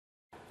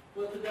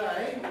Well,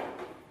 today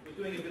we're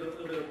doing a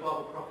little bit of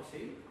Bible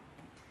prophecy.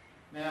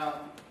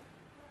 Now,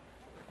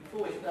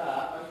 before we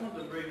start, I just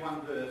wanted to read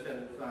one verse out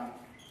of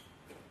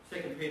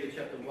 2 Peter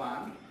chapter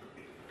 1.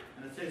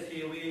 And it says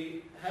here,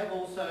 "We have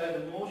also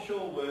the more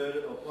sure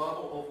word of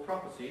Bible of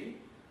prophecy,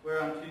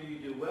 whereunto you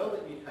do well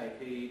that you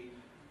take heed,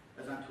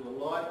 as unto a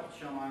light that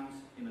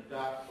shines in a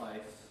dark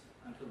place,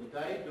 until the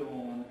day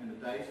dawn and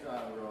the day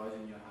star arise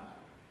in your heart."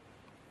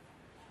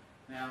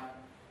 Now,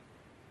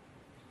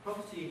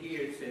 prophecy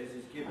here, it says,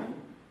 is given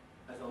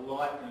as a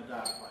light in a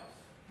dark place.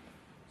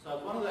 So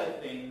it's one of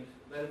those things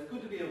that it's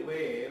good to be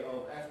aware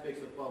of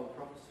aspects of Bible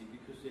prophecy,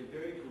 because they're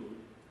very good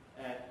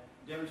at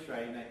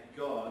demonstrating that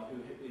God, who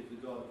is the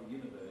God of the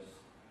universe,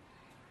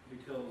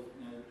 because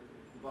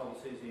the Bible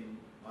says in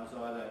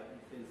Isaiah, that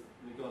it says,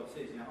 God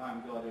says, "I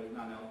am God, there is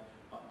none else,"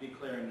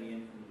 declaring the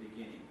end from the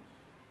beginning.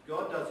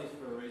 God does this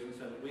for a reason,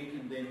 so that we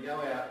can then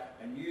go out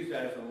and use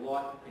that as a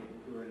light for people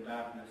who are in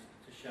darkness,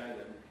 to show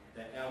them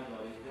that our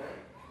God is God.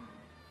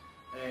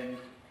 And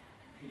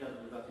he does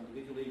it with us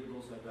individually, but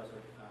also does it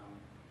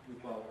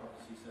with Bible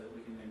prophecy, so that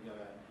we can then go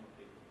out and help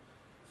people.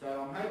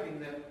 So I'm hoping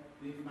that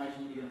the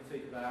information that you're going to see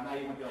today, I know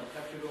you won't be able to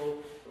capture it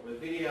all, but we're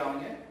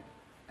videoing it,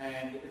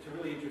 and it's a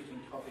really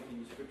interesting topic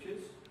in the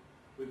scriptures.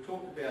 We've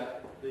talked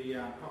about the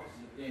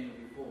prophecies of Daniel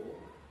before,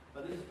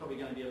 but this is probably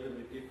going to be a little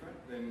bit different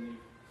than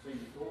you've seen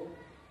before,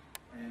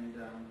 and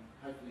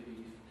hopefully be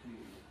useful to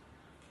you.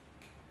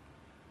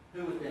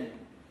 Who was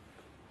Daniel?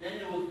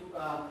 Daniel was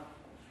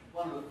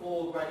one of the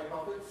four great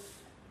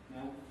prophets.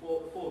 Now,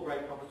 four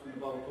great prophets, when the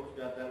Bible talks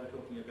about that, we're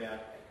talking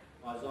about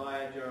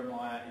Isaiah,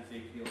 Jeremiah,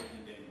 Ezekiel,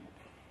 and Daniel.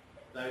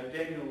 Though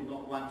Daniel,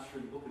 not once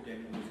through the book of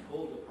Daniel, was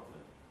called a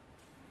prophet.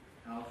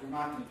 And I was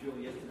remarking to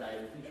Julie yesterday,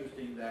 it's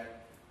interesting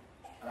that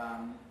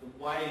the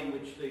way in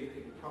which these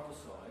people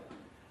prophesied,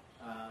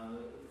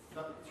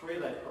 three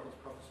of those prophets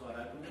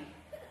prophesied openly,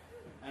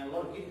 and a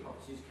lot of his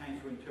prophecies came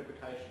through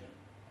interpretation.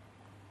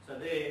 So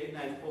there, in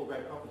those four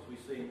great prophets, we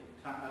see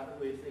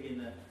in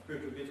the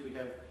spiritual gifts we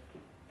have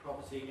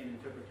prophecy and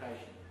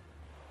interpretation,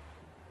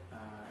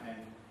 and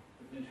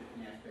it's an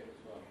interesting aspect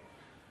as well.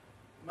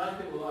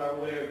 Most people are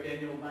aware of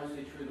Daniel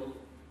mostly through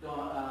the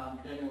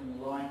Daniel and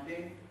the Lion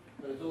King,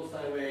 but it's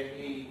also where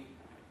he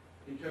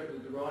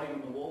interpreted the writing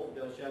on the wall for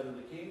Belshazzar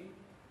the king,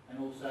 and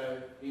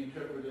also he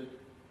interpreted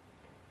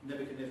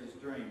Nebuchadnezzar's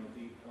dream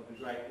of the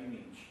great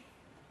image.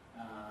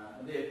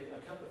 And there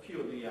are a few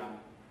of the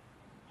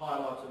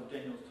highlights of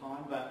Daniel's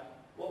time, but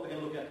what we're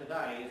going to look at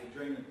today is a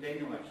dream that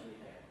Daniel actually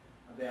had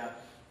about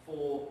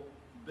four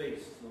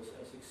beasts, or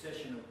a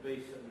succession of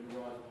beasts that would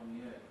rise upon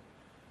the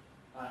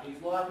earth.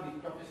 His life and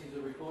his prophecies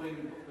are recorded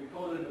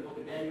in the book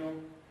of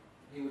Daniel.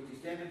 He was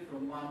descended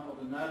from one of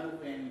the noble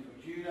families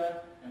of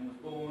Judah and was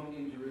born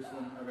in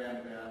Jerusalem around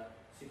about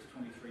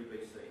 623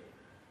 BC.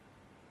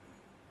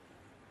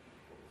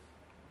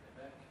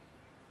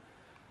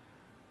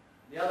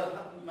 The other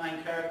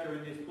main character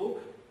in this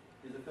book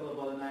is a fellow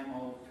by the name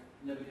of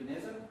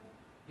Nebuchadnezzar.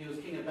 He was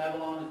king of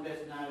Babylon, is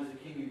best known as the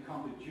king who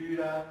conquered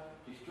Judah,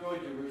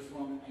 destroyed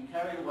Jerusalem, and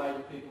carried away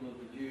the people of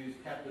the Jews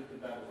captive to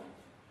Babylon.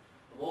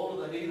 Of all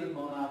of the heathen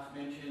monarchs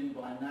mentioned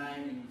by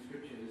name in the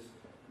scriptures,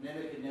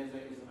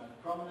 Nebuchadnezzar is the most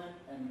prominent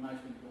and the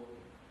most important.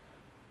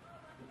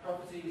 The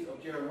prophecies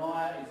of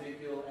Jeremiah,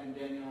 Ezekiel, and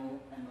Daniel,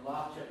 and the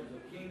last chapters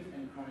of Kings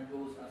and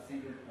Chronicles are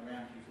centered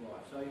around his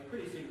life. So he's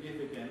pretty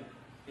significant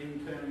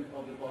in terms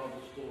of the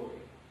Bible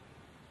story.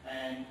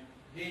 And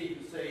here you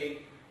can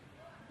see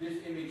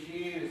this image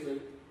here is the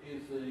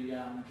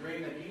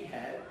dream that he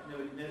had.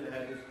 Nebuchadnezzar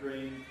had this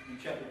dream in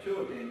chapter 2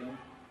 of Daniel.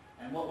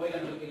 And what we're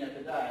going to be looking at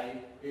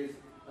today is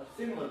a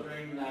similar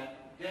dream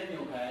that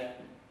Daniel had,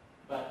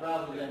 but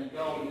rather than a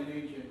golden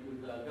image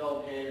with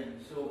gold hair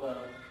and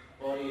silver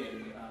body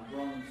and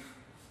bronze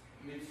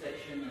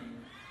midsection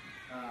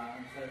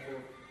and so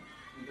forth,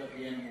 we've got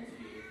the animals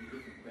here, the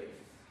different beasts.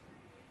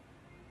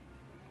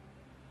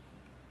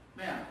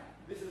 Now,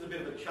 this is a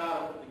bit of a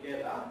chart I put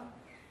together,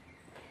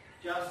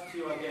 just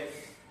to, I guess,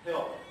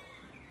 help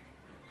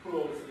put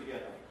all this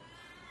together.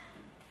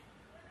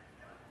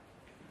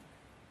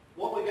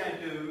 What we're going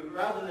to do,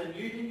 rather than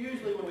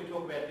usually when we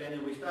talk about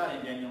Daniel, we start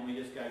in Daniel and we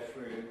just go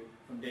through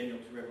from Daniel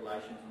to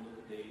Revelations and look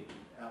at the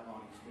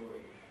outlining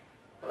story.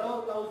 But I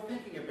was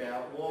thinking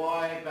about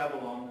why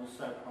Babylon was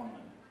so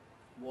prominent.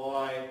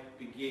 Why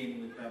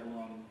begin with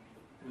Babylon,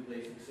 with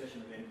the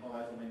succession of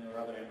empires? I mean, there were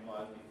other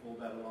empires before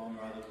Babylon,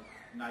 or other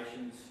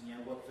nations.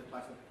 What's the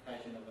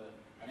classification of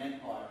an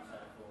empire and so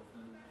forth?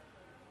 And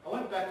I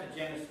went back to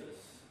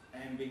Genesis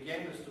and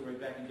began the story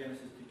back in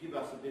Genesis to give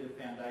us a bit of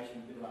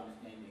foundation, a bit of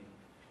understanding.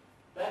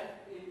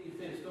 Back, you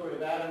see the story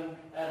of Adam.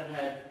 Adam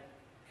had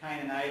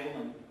Cain and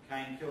Abel, and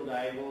Cain killed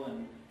Abel,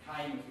 and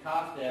Cain was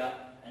cast out,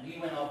 and he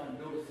went off and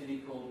built a city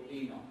called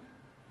Enoch.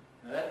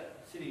 Now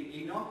that city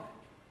Enoch,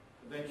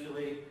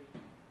 eventually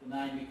the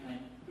name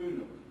became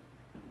Unuk,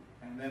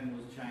 and then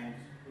was changed,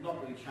 well,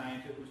 not really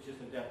changed, it was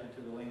just adapted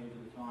to the language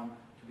of the time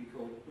to be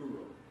called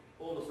Uruk,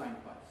 all the same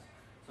place.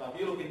 So if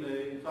you look in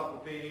the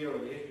encyclopedia or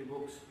the history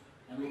books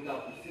and look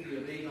up the city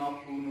of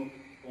Enoch, Unuk,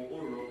 or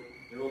Uruk,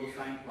 they're all the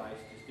same place,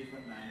 just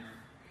different names,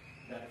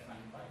 that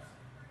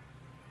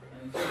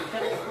And so in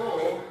chapter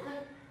 4,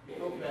 it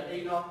talks about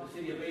Enoch, the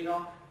city of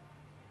Enoch,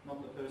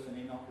 not the person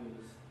Enoch who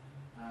was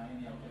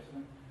in the Old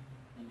Testament.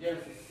 In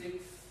Genesis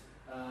 6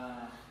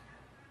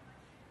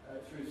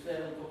 through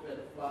 7 talks about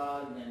the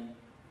flood, and then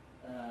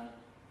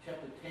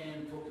chapter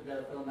 10 talks about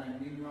a fellow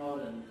named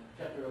Nimrod, and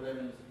chapter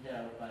 11 is the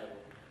Tower of Babel.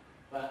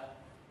 But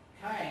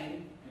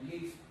Cain, and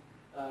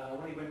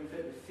when he went to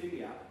set the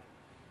city up,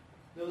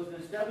 there was an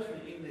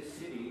establishment in this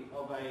city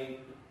of a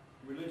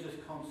religious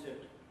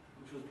concept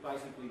which was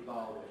basically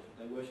Baal worship.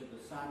 They worshipped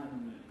the sun and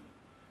the moon.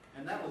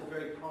 And that was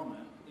very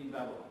prominent in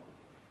Babylon.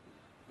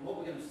 And what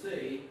we're going to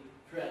see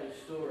throughout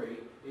this story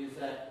is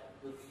that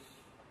the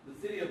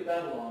city of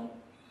Babylon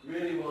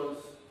really was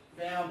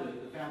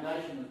founded, the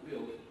foundation was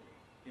built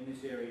in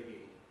this area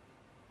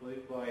here.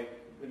 By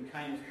when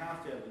Cain was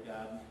cast out of the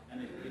garden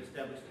and he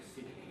established a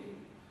city here.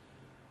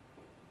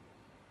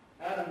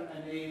 Adam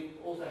and Eve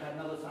also had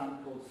another son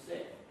called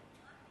Seth.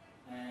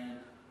 And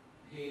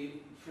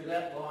through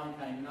that line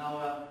came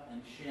Noah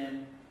and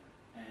Shem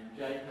and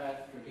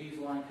Japheth. Through his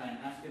line came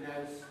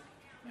Ashkenaz.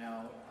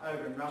 Now,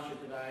 over in Russia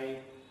today,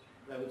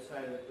 they would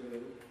say that the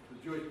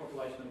Jewish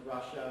population of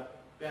Russia,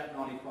 about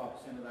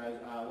 95% of those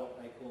are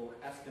what they call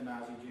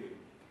Ashkenazi Jew,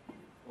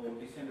 or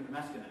descended from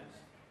Ashkenaz.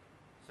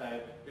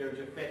 So they're a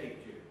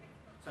Japhetic Jew.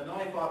 So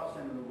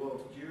 95% of the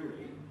world's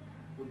Jewry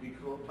would be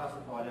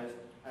classified as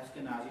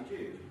Ashkenazi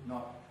Jews,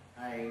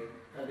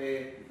 so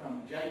they're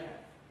from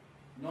Japheth,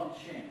 not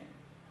Shem.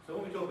 So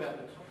when we talk about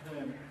the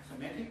term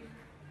Semitic,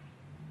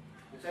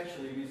 it's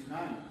actually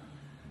misnomer.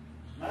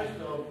 Most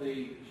of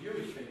the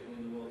Jewish people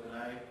in the world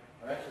today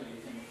are actually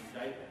descended from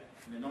Japheth,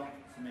 and they're not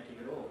Semitic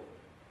at all.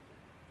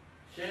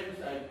 Shem's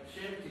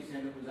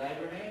descendant was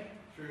Abraham,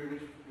 through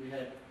which we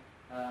had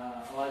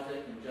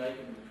Isaac and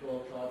Jacob and the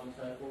 12 tribes and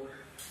so forth.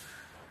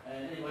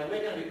 And anyway,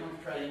 we're going to be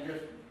concentrating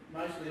just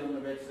mostly on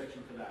the red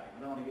section today. I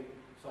don't want to get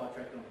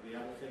sidetracked onto the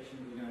other sections.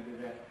 We're going to do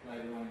that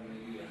later on in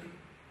the year.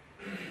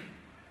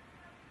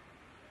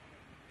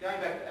 Going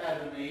back to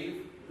Adam and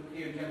Eve, look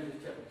here in Genesis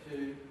chapter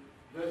 2,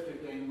 verse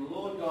 15. The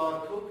Lord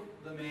God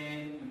took the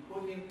man and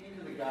put him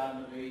into the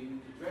Garden of Eden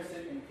to dress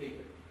it and keep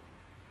it.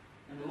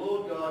 And the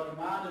Lord God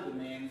commanded the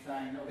man,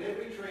 saying, of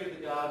every tree of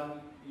the garden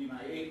you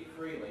may eat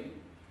freely,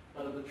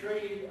 but of the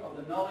tree of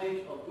the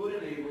knowledge of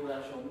good and evil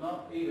thou shalt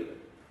not eat of it.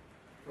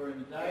 For in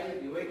the day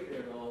that you eat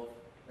thereof,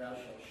 thou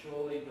shalt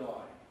surely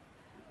die.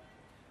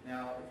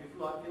 Now, if you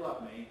feel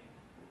like me,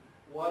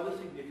 why the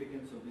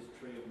significance of this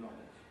tree of knowledge?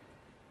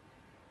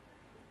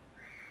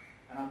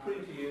 And I'm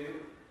putting to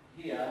you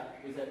here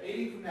is that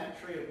eating from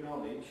that tree of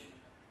knowledge,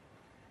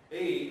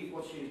 Eve,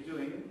 what she is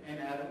doing, and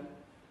Adam,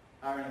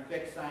 are in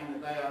effect saying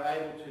that they are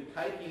able to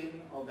take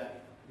in of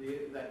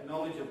that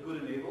knowledge of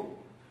good and evil,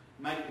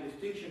 make the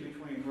distinction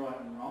between right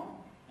and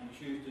wrong, and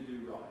choose to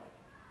do right.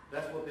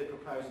 That's what they're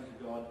proposing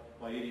to God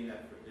by eating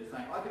that fruit. They're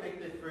saying, I can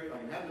eat this fruit, I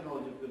can have the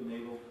knowledge of good and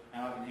evil,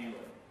 and I can handle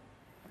it.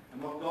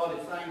 And what God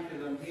is saying to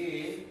them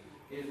here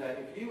is that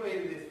if you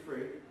eat this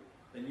fruit,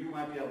 then you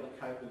won't be able to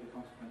cope with the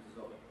consequences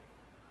of it.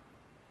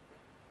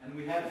 And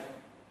we haven't.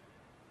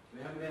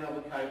 We haven't been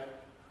able to cope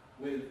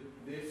with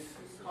this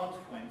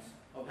consequence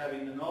of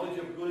having the knowledge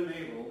of good and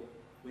evil.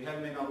 We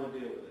haven't been able to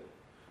deal with it.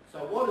 So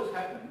what has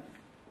happened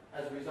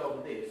as a result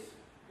of this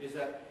is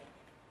that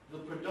the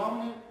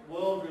predominant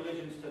world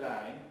religions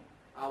today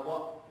are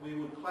what we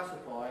would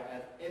classify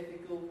as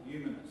ethical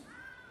humanists.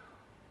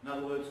 In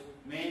other words,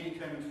 man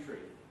determines truth.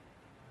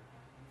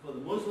 For the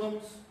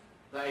Muslims,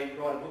 they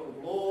write a book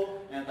of law,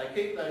 and if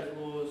they keep those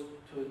laws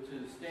to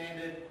the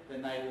standard,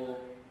 then they will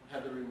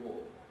have the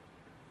reward.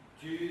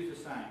 Jews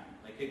the same.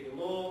 They keep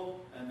the law,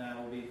 and they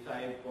will be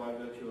saved by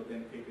virtue of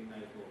them keeping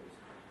those laws.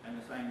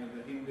 And the same with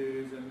the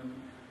Hindus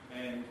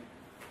and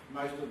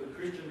most of the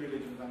Christian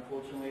religions,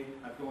 unfortunately,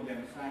 have gone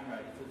down the same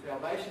road. It's the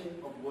salvation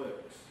of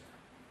works,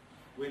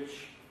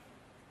 which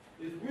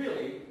is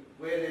really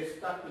where they've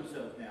stuck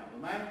themselves now.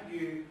 The moment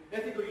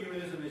ethical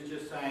humanism is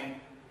just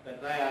saying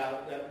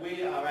that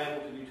we are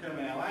able to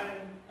determine our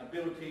own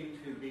ability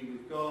to be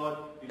with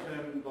God,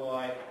 determined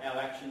by our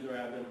actions or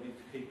our ability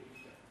to keep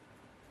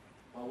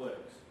our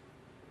works.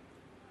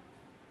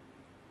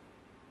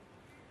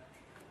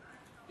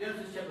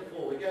 Genesis chapter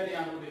 4, we go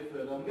down a little bit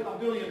further. I'm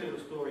building a bit of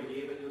a story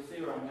here, but you'll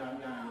see where I'm going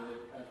with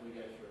it as we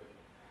go through.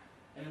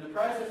 And in the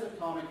process of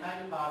time, it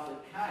came to pass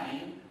that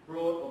Cain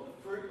brought of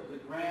the fruit of the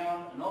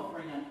ground an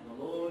offering unto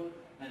the Lord,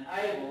 and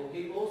Abel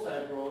he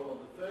also brought of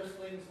the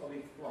firstlings of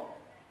his flock.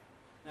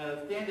 Now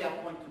the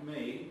standout point to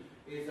me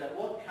is that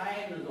what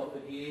Cain has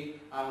offered here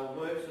are the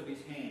works of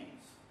his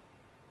hands,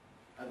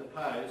 as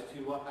opposed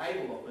to what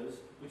Abel offers,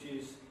 which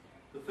is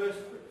the first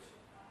fruits.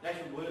 The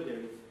actual word there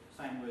is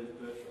the same word as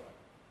birthright.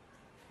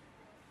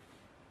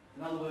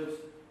 In other words,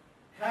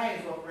 Cain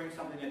is offering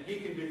something that he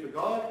can do for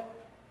God,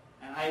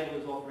 and Abel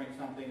is offering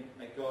something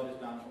that God has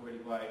done already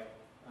by,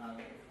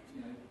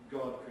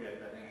 God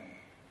created that animal.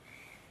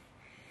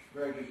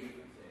 Very big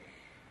difference there.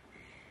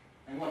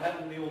 And what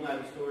happened, we all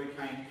know the story,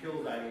 Cain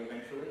kills Abel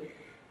eventually.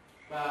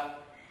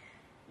 But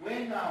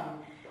when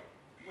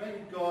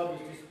God was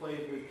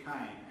displeased with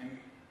Cain, and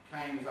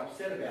Cain was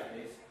upset about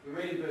this. We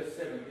read in verse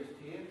 7 just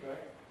here,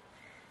 right?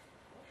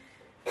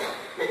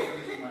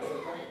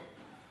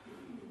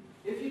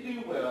 If you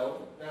do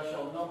well,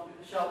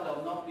 shalt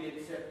thou not be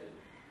accepted.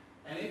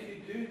 And if you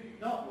do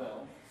not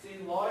well,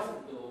 sin lies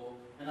at the door,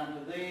 and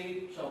unto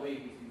thee shall be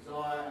his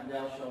desire, and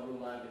thou shalt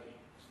rule over him.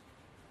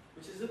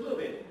 Which is a little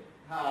bit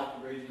hard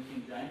to read in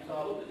King James, so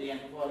I looked at the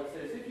Amplified. It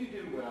says, if you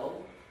do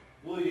well,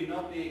 will you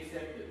not be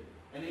accepted?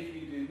 And if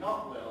you do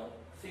not well,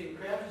 sin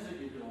crouches at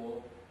your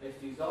door, its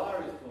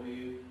desire is for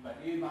you, but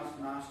you must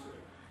master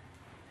it.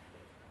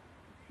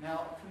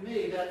 Now, for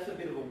me, that's a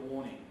bit of a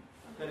warning.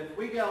 That if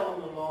we go along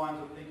the lines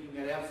of thinking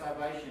that our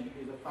salvation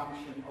is a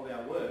function of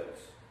our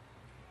works,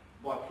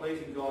 by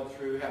pleasing God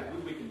through how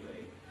good we can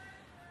be,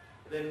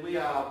 then we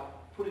are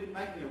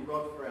making a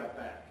rod for our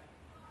back.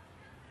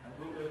 And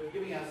we're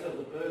giving ourselves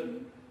a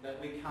burden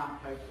that we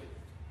can't cope with.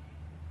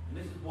 And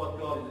this is what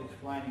God is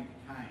explaining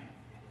to Cain.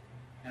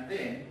 And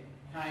then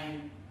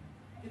Cain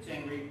gets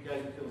angry,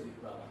 goes and kills his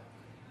brother.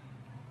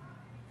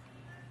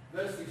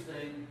 Verse 16,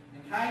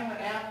 and Cain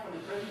went out from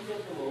the presence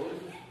of the Lord.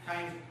 This is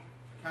Cain's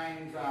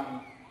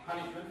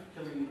punishment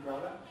for killing his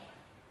brother.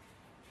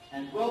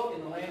 And dwelt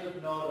in the land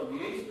of Nod on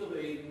the east of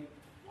Eden.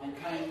 And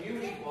Cain knew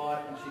his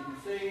wife, and she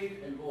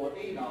conceived and bore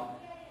Enoch.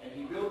 And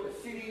he built a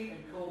city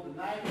and called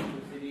the name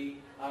of the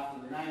city after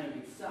the name of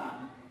his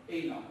son,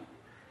 Enoch.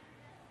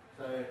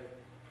 So,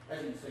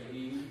 as you can see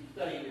here, you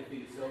study it for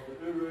yourself. But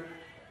Uruk,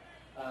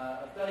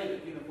 a study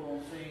of uniform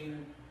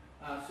scene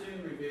soon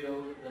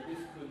revealed that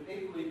this could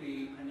equally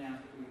be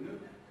pronounced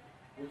Uruk,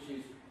 which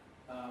is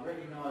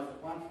recognised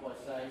at once by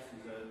Sayce,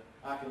 who's an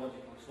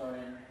archaeological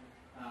historian,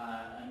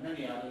 and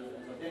many others,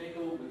 as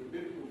identical with the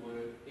biblical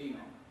word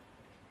Enoch.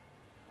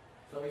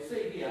 So we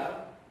see here,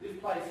 this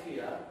place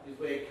here is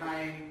where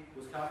Cain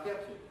was cast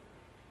out to,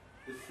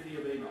 the city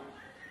of Enoch.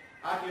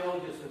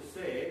 Archaeologists have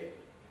said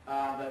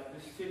that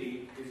this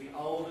city is the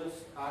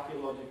oldest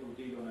archaeological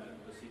dig on earth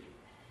of a city.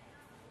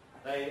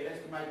 They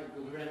estimate that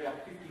there was around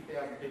about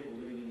 50,000 people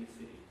living in this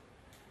city.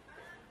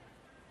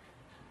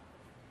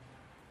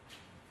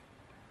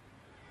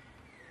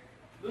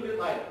 A little bit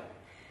later,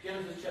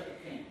 Genesis chapter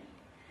 10.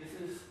 This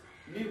is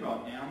Nimrod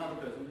now, another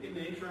person. In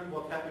the interim,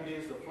 what's happened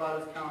is the flood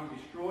has come,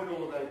 destroyed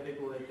all of those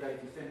people, those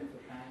descendants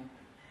of Cain,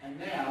 and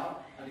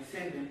now a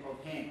descendant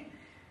of Ham.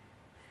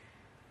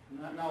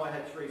 Noah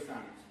had 3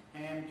 sons,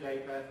 Ham,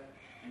 Japheth,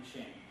 and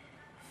Shem.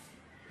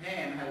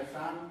 Ham had a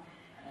son,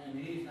 and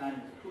his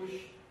name was Cush,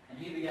 and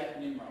he begat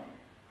Nimrod.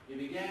 He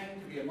began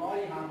to be a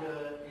mighty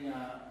hunter, a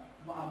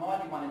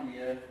mighty one in the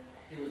earth.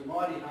 He was a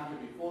mighty hunter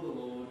before the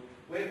Lord.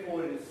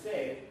 Wherefore it is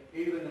said,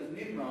 even as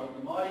Nimrod,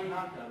 the mighty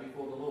hunter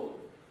before the Lord.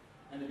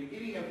 And the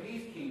beginning of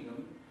his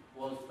kingdom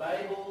was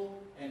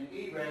Babel and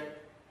Erech,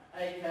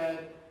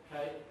 Akkad,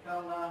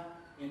 Calneh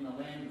in the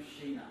land of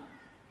Shinar.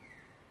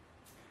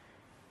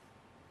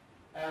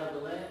 Out of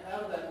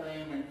that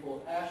land went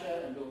forth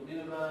Asher and built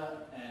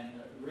Nineveh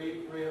and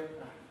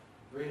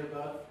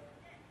Rehoboth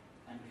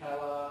and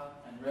Calah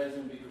and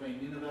Rezin between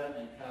Nineveh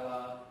and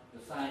Calah, the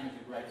same as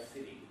a great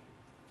city.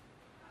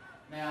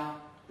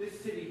 Now, this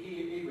city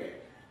here,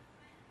 Erech,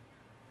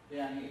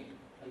 down here,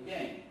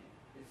 again,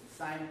 it's the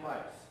same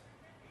place.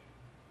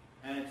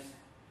 And it's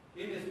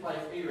in this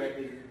place, Erech,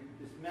 is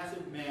this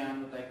massive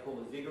mound that they call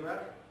a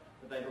ziggurat,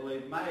 that they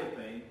believe may have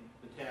been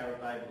the Tower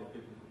of Babel of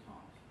biblical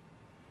times.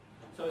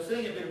 So we're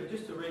seeing a bit of,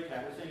 just to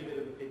recap, we're seeing a bit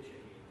of a picture here.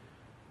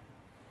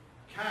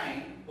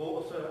 Cain,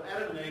 or so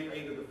Adam and Eve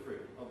eat of the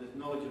fruit of this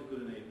knowledge of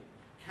good and evil.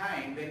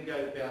 Cain then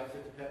goes about,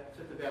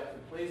 sets about to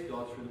please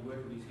God through the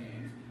work of his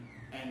hands,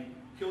 and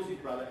kills his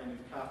brother and is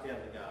cast out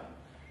of the garden.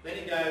 Then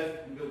he goes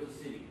and builds a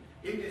city.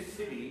 In this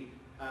city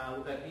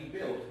that he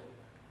built,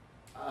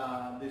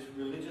 this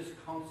religious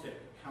concept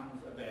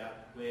comes about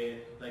where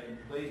they can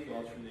please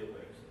God through their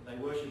works. They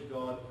worship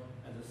God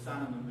as the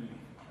sun and the moon.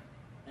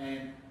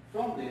 And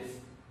from this,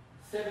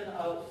 seven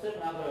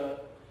other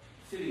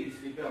cities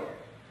develop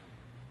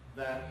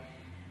that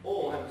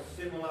all have a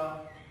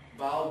similar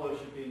Baal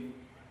worshipping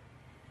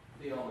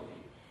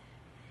theology.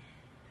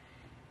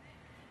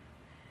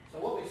 So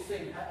what we've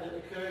seen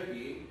occur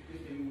here,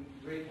 just in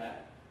recap,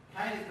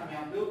 Cain has come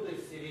out, built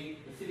this city.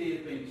 The city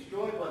has been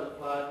destroyed by the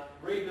flood,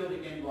 rebuilt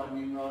again by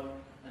Nimrod,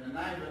 and the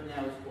name of it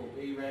now is called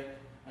Erech.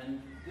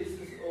 And this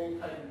has all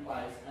taken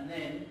place. And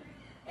then,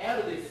 out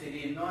of this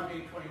city, in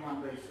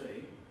 1921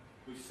 BC,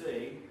 we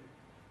see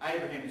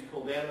Abraham is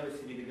called out of the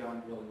city to go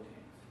and build in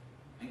tents.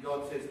 And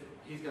God says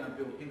he's going to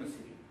build him a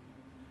city.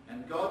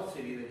 And God's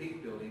city that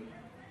he's building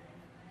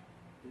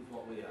is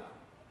what we are.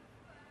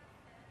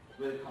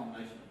 We're the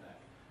culmination of that.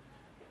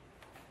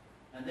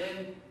 And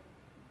then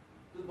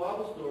the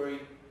Bible story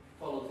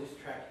follows this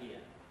track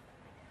here.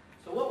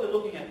 So what we're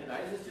looking at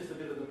today, this is just a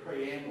bit of the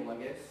preamble, I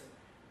guess,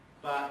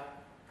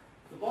 but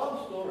the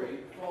Bible story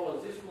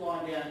follows this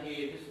line down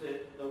here, just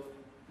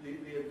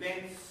the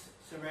events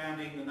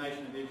surrounding the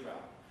nation of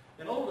Israel.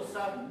 Then all of a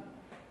sudden,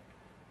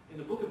 in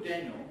the book of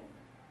Daniel,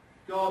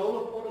 God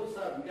all of a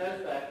sudden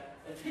goes back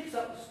and picks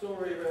up the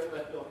story where it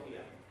left off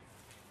here,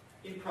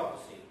 in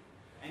prophecy,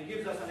 and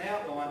gives us an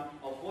outline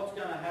of what's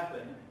going to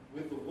happen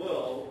with the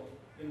world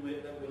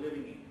that we're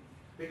living in.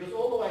 Because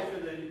all the way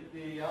through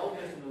the Old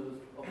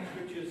Testament of the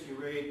Scriptures, you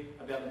read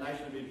about the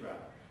nation of Israel.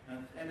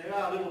 And there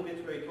are little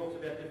bits where he talks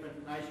about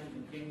different nations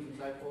and kings and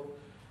so forth.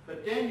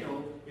 But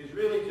Daniel is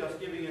really just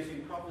giving us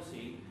in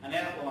prophecy an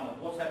outline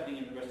of what's happening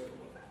in the rest of the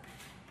world.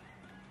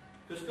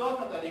 Because God's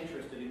not that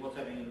interested in what's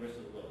happening in the rest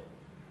of the world.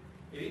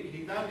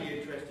 He's only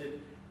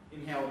interested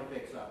in how it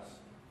affects us.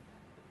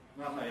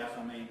 When I say us,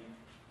 I mean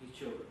his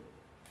children.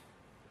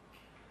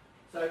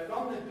 So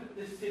from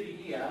this city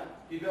here,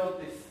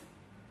 developed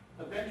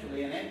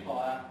eventually an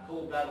empire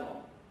called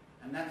Babylon.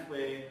 And that's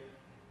where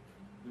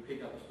we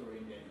pick up the story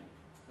in Daniel.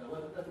 So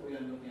that's what we're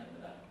going to be looking at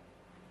today.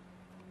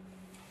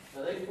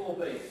 So these four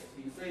beasts,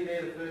 you can see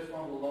there the first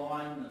one, the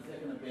lion, the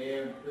second a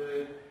bear, and the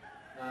third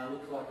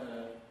looks like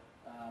a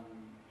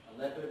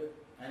leopard,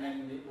 and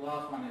then the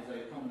last one is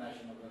a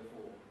combination of the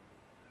four.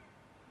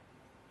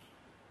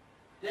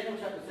 Daniel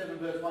chapter 7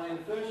 verse 1, in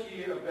the first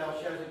year of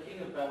Belshazzar,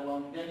 king of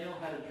Babylon, Daniel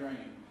had a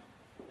dream,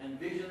 and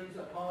visions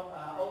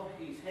of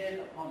his head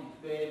upon his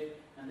bed,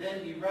 and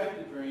then he wrote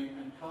the dream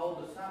and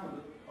told the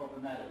sum of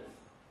the matters.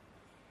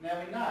 Now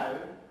we know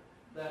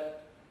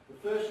that the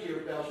first year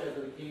of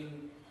Belshazzar the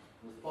king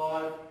was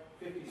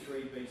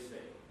 553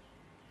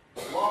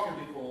 BC, long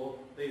before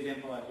these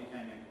empires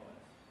became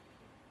empires.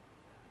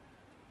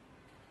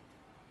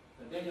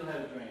 So Daniel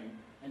had a dream,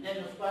 and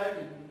Daniel spoke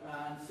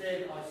and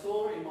said, I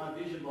saw in my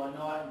vision by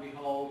night, and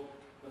behold,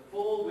 the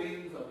four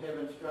winds of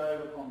heaven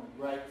strove upon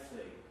the great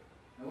sea.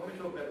 Now when we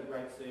talk about the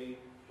great sea,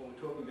 what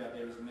we're talking about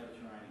there is the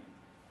Mediterranean.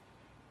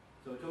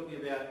 So we're talking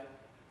about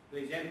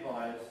these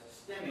empires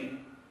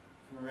stemming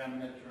from around the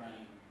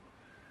Mediterranean.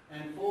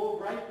 And four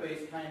great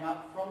beasts came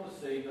up from the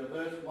sea,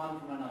 diverse one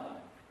from another.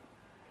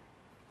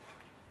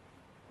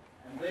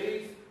 And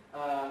these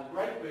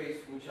great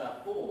beasts, which are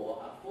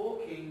four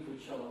kings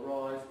which shall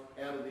arise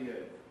out of the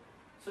earth.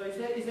 So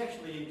he's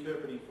actually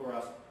interpreting for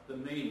us the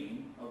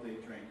meaning of these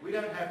dreams. We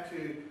don't have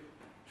to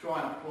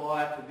try and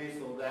apply it to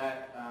this or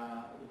that.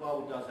 The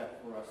Bible does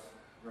that for us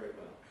very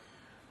well.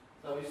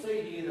 So we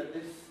see here that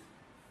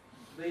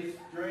these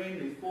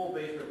dreams, these four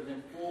beasts,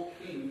 represent four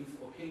kings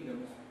or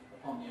kingdoms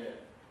upon the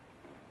earth.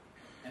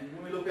 And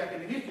when we look back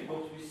in the history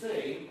books, we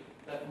see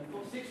that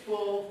from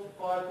 612 to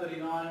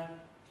 539,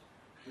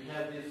 we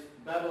have this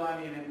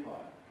Babylonian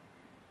Empire,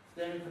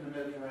 stemming from the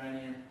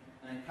Mediterranean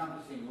and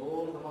encompassing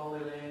all of the Holy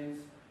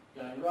Lands,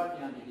 going right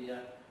down to here.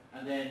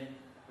 And then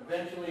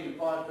eventually in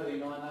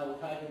 539, they were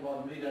taken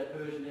by the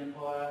Medo-Persian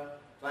Empire.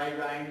 They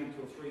reigned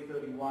until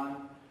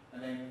 331,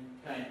 and then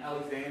came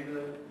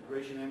Alexander, the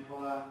Grecian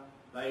Empire.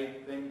 They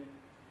then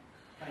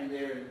came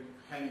there and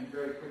came in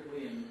very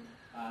quickly and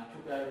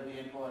took over the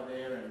empire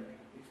there and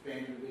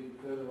expanded even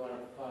further right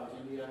up as far as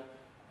India.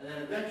 And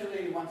then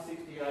eventually in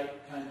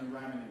 168 came the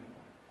Roman Empire.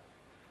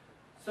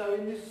 So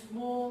in this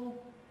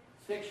small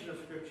section of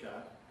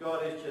Scripture,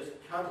 God is just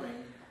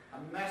covering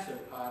a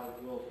massive part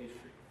of world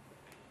history.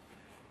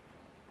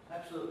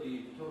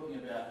 Absolutely talking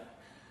about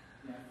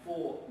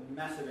four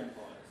massive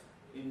empires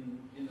in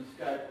the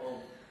scope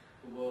of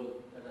the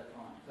world at that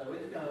time. So we're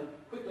just going to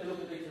quickly look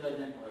at each of those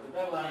empires. The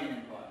Babylonian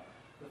Empire.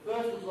 The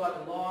first was like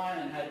a lion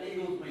and had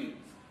eagle's wings.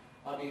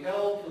 I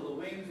beheld till the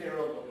wings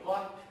thereof were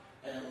plucked,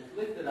 and it was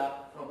lifted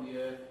up from the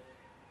earth,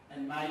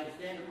 and made to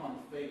stand upon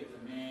its feet as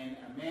a man.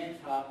 A man's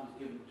heart was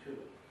given to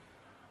it.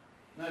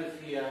 Notice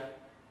here,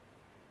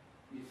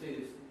 you see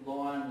this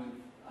lion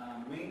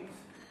with wings.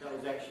 That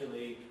was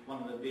actually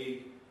one of the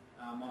big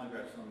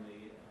monographs on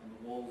the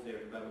walls there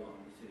in Babylon,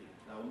 the city.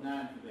 They were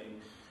known for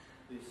being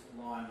this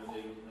lion with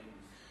eagle's wings.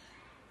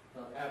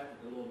 So it's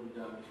apt that the Lord would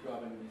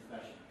describe him in this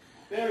fashion.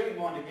 Bearing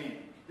in mind again,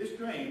 this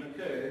dream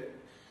occurred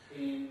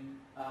in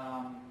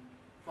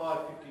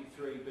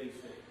 553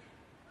 BC.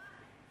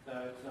 So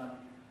it's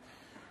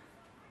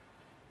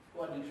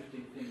quite an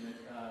interesting thing that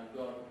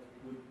God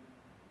would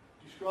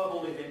describe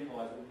all these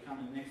empires that would come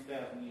in the next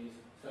 1,000 years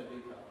so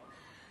detailed.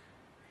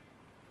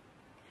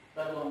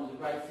 Babylon was a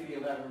great city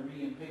of over 1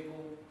 million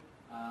people.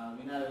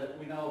 We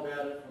know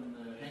about it from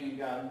the Hanging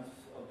Gardens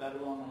of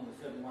Babylon, one of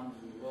the 7 wonders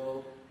of the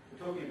world.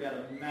 We're talking about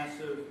a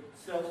massive,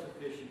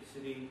 self-sufficient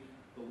city.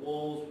 The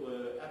walls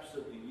were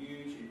absolutely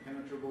huge,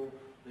 impenetrable.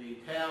 The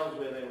towers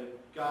where they would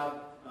guard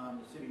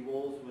the city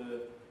walls were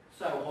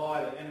so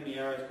high that enemy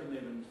arrows couldn't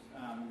even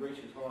reach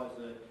as high as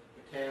the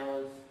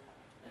towers.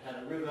 It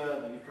had a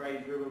river, the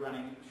Euphrates River,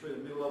 running through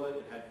the middle of it.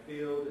 It had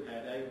fields, it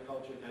had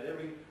agriculture, it had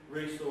every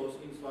resource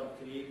inside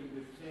the city. It could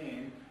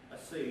withstand a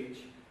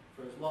siege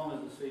for as long as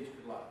the siege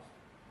could last,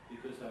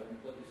 because they were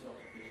completely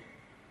self-sufficient.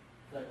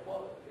 So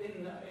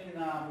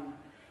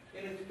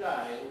in its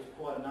day, it was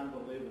quite an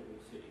unbelievable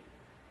city.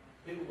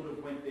 People would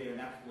have went there in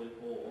absolute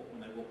awe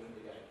when they walked through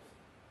the gates.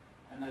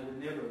 And they would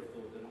never have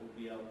thought that it would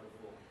be able to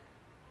fall.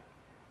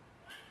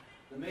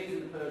 The Medes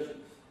and the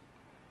Persians.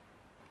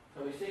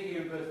 So we see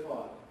here in verse 5.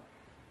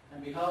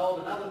 And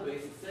behold, another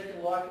beast, a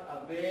second like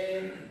a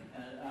bear,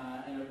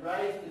 and it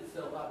raised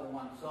itself up on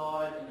one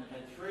side, and it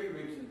had 3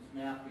 ribs in its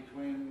mouth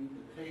between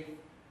the teeth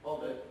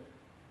of it.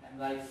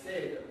 And they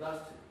said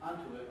thus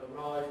unto it,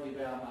 Arise,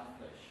 devour my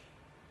flesh.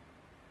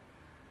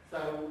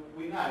 So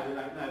we don't know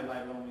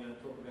later on we're going to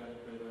talk about it,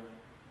 but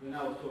we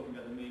know it's talking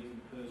about the Medes and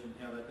Persians,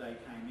 how that they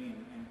came in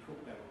and took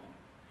Babylon.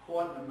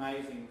 Quite an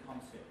amazing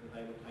concept that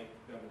they would take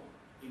Babylon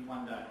in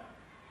one day.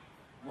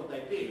 And what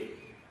they did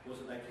was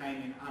that they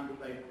came in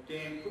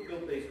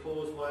built these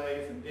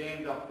causeways and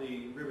dammed up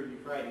the river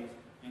Euphrates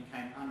and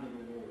came under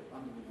the walls.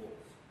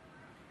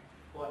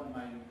 Quite an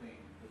amazing thing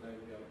that they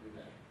would be able to do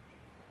that.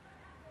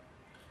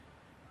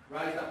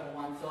 Raised up on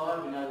one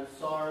side, we know that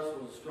Cyrus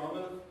was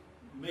stronger.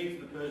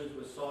 Medes and the Persians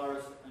were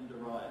Cyrus and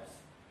Darius.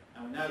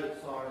 And we know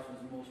that Cyrus was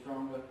the more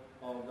stronger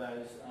of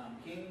those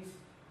kings.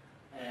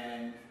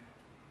 And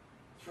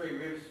three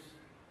rivers,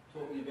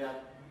 talking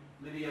about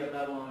Lydia,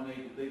 Babylon and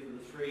Egypt, these were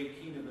the three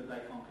kingdoms that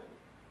they conquered.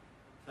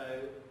 So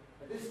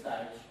at this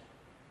stage,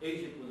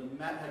 Egypt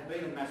had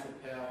been a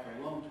massive power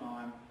for a long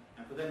time,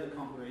 and for them to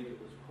conquer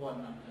Egypt was quite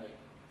an undertaking.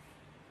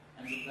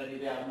 And they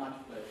did out much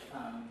flesh.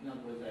 In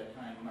other words, they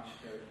obtained much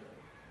territory.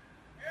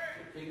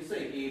 So you can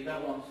see here,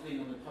 Babylon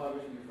sitting on the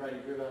Tigris and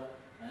Euphrates River,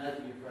 and as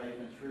the Euphrates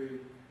went through,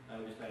 they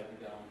were just able to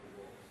go onto the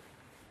walls.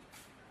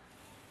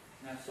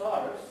 Now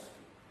Cyrus,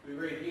 we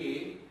read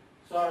here,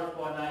 Cyrus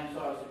by name,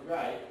 Cyrus the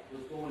Great,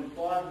 was born in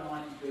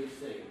 590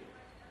 BC.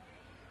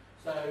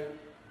 So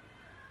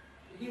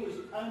he was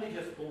only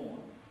just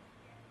born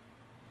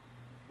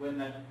when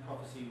that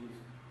prophecy was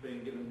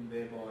being given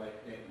there by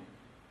Daniel.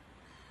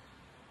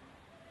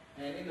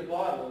 And in the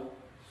Bible,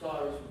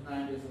 Cyrus was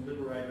named as the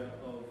liberator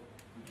of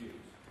the Jews.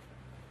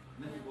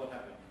 And this is what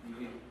happened. He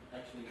did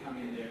actually come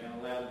in there and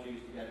allow the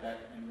Jews to go back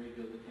and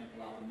rebuild the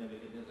temple after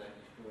Nebuchadnezzar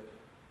destroyed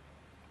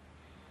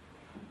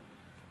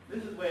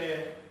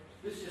it.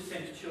 This just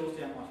sends chills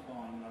down my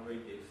spine when I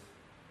read this.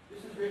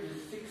 This is written in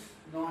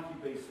 690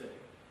 BC.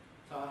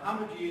 So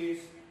 100 years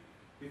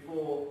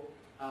before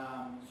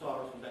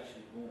Cyrus was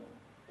actually born.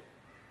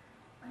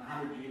 And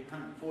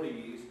 140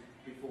 years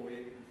before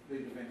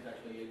these events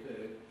actually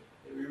occurred.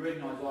 We read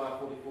in Isaiah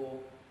 44,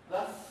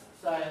 "Thus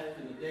saith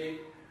to the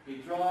deep, be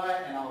dry,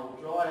 and I will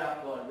dry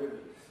up thy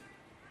rivers."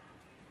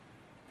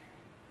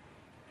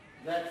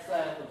 That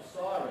saith of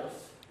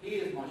Cyrus, "He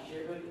is my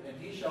shepherd,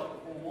 and he shall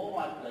perform all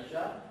my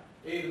pleasure,"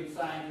 even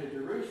saying to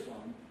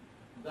Jerusalem,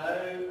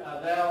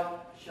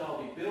 thou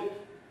shalt be built,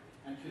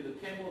 and to the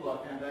temple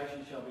thy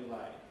foundation shall be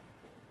laid.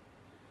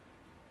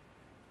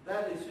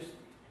 That is just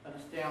an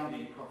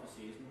astounding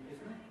prophecy, isn't it?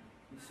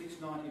 In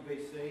 690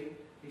 BC,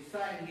 he's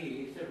saying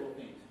here several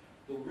things.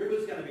 The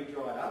river's going to be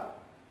dried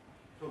up,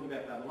 talking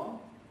about Babylon.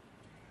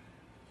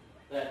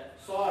 That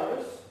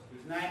Cyrus,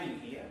 he's naming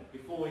here,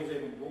 before he's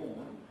even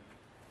born,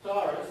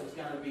 Cyrus is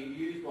going to be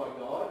used by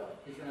God.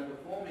 He's going to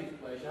perform his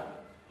pleasure.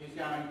 He's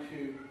going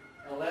to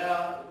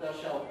allow,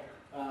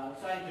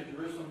 saying to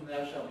Jerusalem,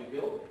 thou shalt be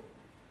built.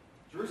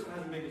 Jerusalem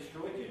hasn't been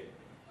destroyed yet.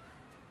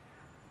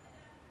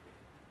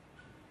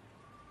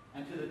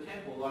 And to the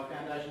temple, thy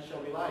foundation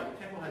shall be laid. The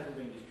temple hasn't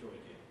been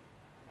destroyed yet.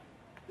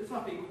 This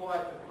might be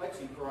quite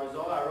perplexing for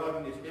Isaiah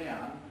writing this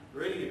down,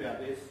 reading about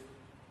this,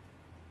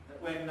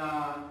 that when,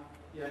 how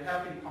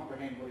can you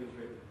comprehend what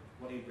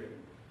he's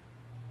written?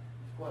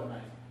 It's quite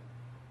amazing.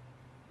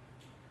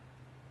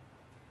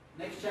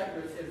 Next chapter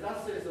it says,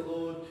 "Thus says the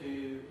Lord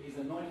to his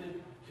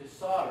anointed, to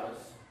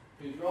Cyrus,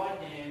 whose right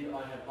hand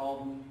I have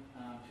holden,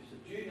 to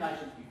subdue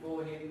nations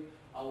before him.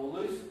 I will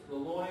loose the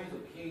loins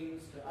of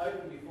kings, to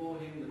open before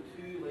him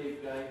the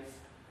two-leaved gates,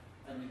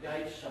 and the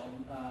gates shall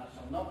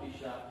not be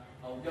shut.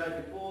 I will go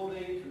before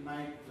thee to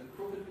make the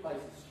crooked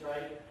places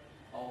straight.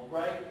 I will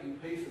break in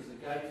pieces the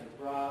gates of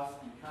brass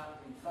and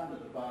cut in sunder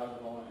the bars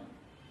of iron.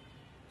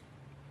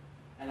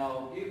 And I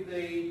will give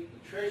thee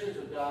the treasures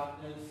of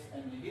darkness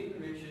and the hidden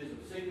riches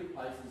of secret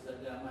places,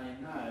 that thou may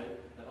know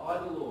that I,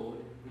 the Lord,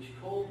 which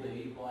called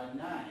thee by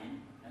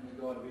name, am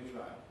the God of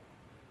Israel."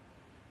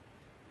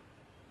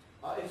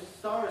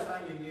 Cyrus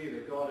only knew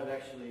that God had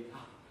actually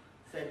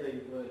said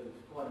these words.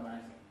 It's quite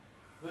amazing.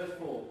 Verse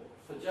 4,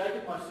 "For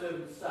Jacob my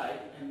servant's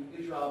sake, and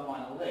Israel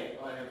mine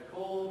elect, I have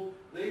called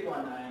thee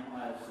by name,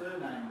 I have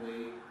surnamed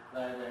thee,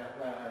 though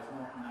thou hast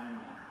not known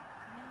me."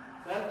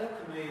 So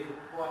that to me is a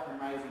quite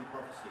amazing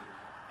prophecy.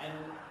 And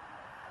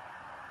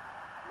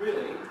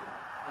really,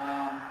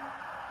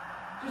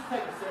 just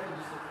take a second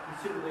just to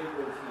consider these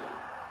words here.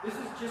 This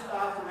is just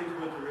after these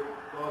words are written,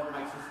 God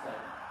makes this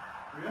statement.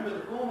 "Remember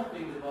the former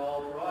things of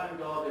old, for I am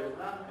God, there is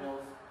none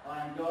else.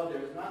 I am God,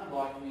 there is none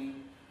like me,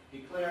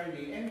 declaring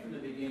the end from the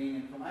beginning,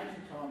 and from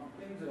ancient time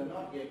things that are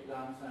not yet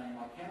done, saying,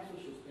 my counsel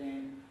shall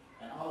stand,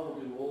 and I will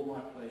do all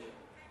my pleasure."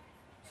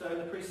 So in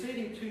the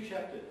preceding two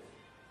chapters,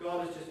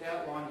 God has just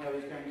outlined how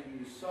he's going to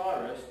use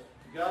Cyrus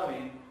to go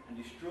in and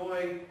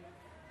destroy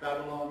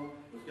Babylon,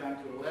 was going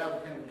to allow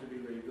the temple to be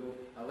rebuilt,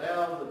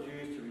 allow the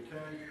Jews to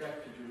return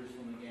back to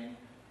Jerusalem again,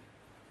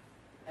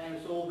 and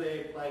it's all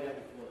there played out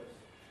before us.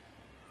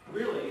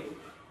 Really,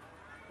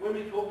 when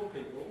we talk to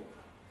people,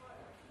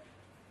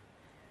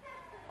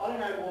 I don't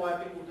know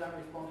why people don't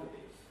respond to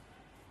this.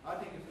 I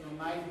think it's an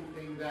amazing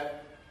thing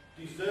that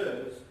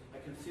deserves a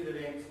considered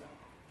answer.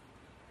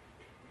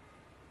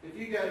 If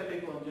you go to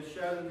people and just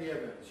show them the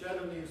evidence, show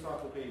them the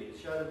encyclopedias,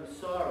 show them that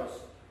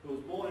Cyrus, who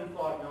was born in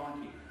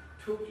 590,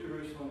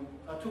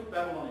 took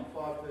Babylon in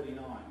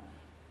 539,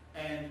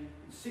 and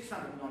in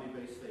 690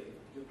 BC,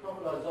 the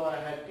prophet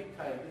Isaiah had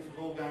dictated this was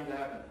all going to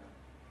happen.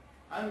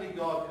 Only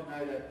God could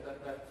know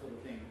that sort of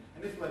thing.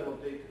 And this level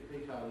of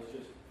detail is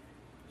just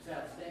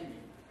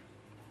outstanding.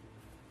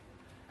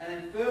 And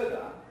then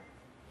further,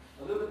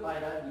 a little bit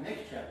later, in the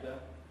next chapter,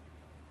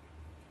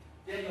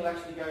 Daniel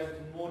actually goes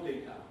into more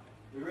detail.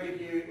 We read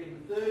here,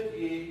 in the 3rd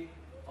year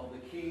of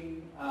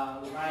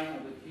the reign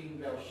of the king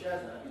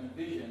Belshazzar, in a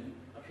vision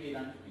appeared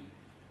unto me.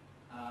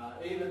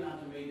 Even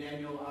unto me,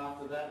 Daniel,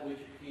 after that which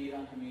appeared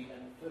unto me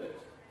at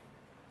first.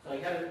 So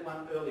he had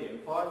one earlier. In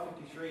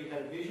 553 he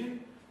had a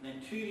vision, and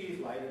then 2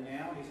 years later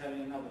now he's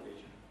having another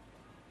vision.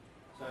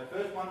 So the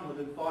first one was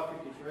in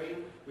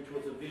 553, which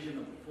was a vision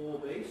of the 4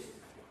 beasts.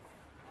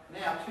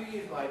 Now, 2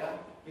 years later,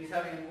 he's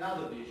having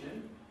another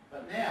vision,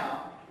 but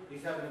now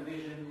he's having a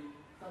vision,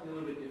 something a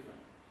little bit different.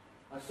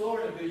 I saw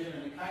in a vision,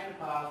 and it came to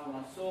pass when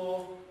I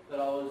saw that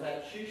I was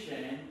at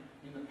Shushan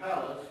in the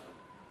palace,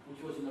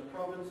 which was in the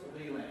province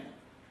of Elam.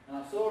 And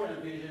I saw in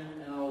a vision,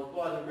 and I was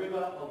by the river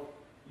of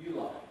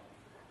Ulai.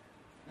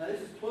 Now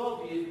this is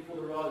 12 years before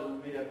the rise of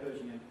the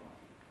Medo-Persian Empire.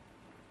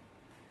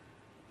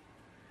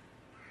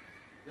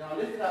 Then I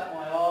lifted up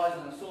my eyes,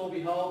 and I saw,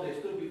 behold, there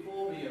stood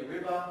before me a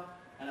river,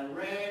 and a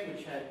ram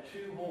which had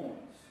 2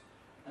 horns.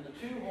 And the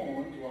 2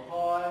 horns were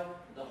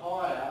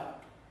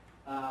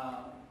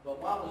but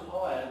one was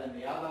higher than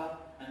the other,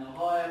 and the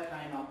higher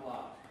came up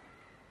last.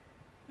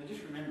 Now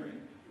just remember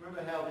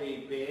how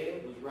the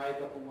bear was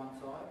raised up on one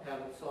side, how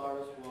that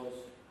Cyrus was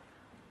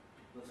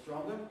the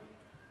stronger?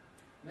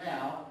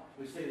 Now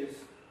we see this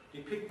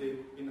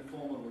depicted in the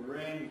form of a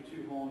ram with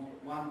 2 horns,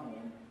 but one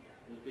horn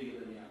was bigger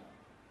than the other.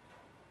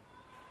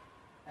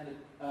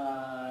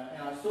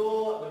 And I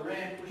saw the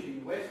ram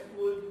pushing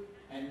westward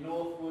and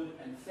northward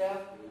and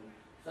southward,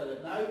 so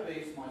that no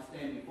beast might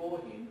stand before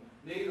him,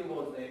 neither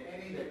was there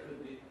any that could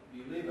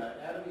deliver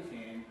out of his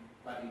hand,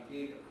 but he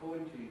did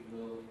according to his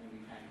will and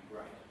became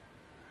great.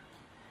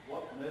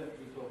 What on earth are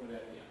we talking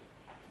about here?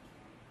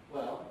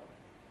 Well,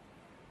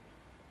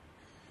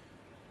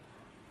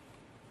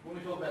 when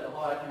we talk about the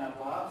higher came up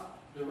last,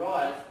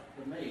 Darius,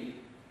 the Mede,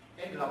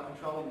 ended up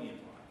controlling the empire.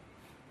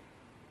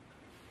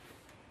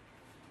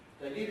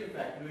 They did in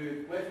fact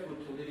move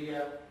westward to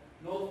Lydia,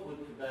 northward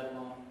to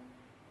Babylon,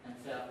 and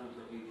southward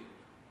to Egypt.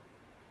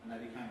 And they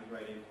became a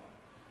great empire.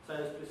 So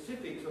the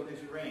specifics of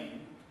this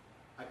reign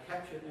are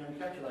captured and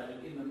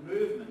encapsulated in the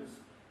movements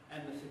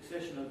and the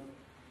succession of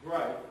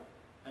growth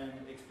and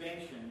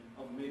expansion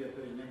of the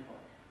Medo-Persian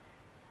Empire.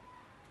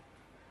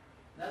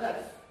 Now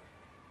that's,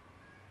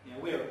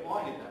 we're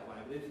applying it that way,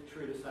 but is it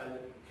true to say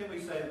that, can we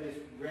say that this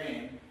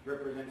ram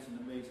represents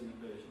the Medes and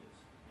the Persians?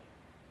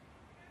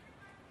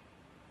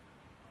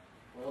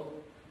 Well,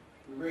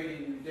 we read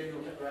in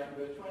Daniel chapter 8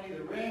 verse 20,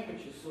 the ram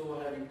which you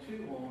saw having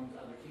 2 horns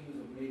are the kings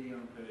of Media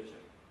and Persia.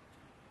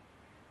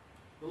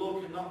 The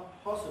Lord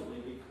cannot possibly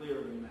be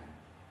clearer than that.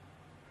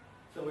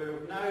 So we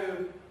have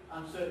no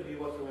uncertainty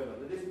whatsoever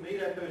that this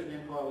Medo-Persian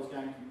Empire was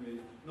going to move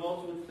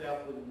northward,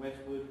 southward and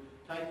westward,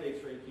 take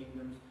these 3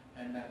 kingdoms,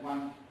 and that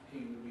one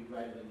kingdom would be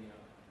greater than the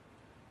other.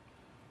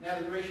 Now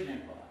the Grecian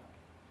Empire.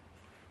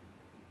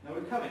 Now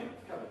it's covered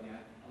now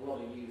a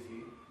lot of years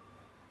here.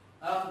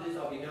 After this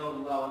I beheld,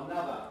 and lo,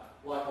 another,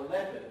 like a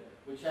leopard,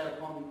 which had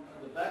upon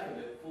the back of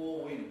it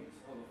 4 wings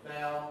of a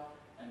fowl,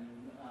 and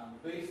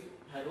the beast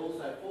had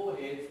also 4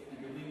 heads,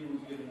 and dominion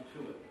was given to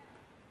it.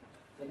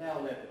 So now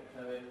a leopard.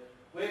 So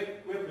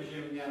we're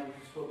presuming now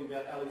this is talking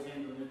about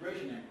Alexander and the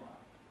Grecian Empire.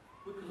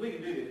 Because we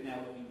can do this now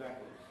looking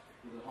backwards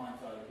with the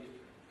hindsight of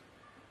history.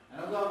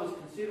 And as I was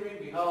considering,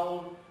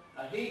 behold,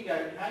 a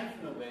he-goat came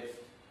from the west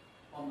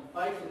on the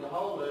face of the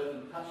whole earth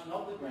and touched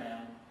not the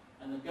ground,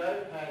 and the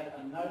goat had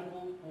a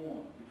notable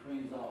horn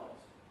between his eyes.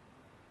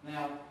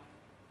 Now,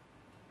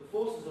 the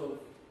forces of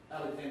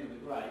Alexander the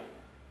Great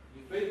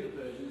defeated the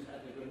Persians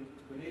at the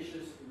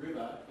Grecius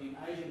River in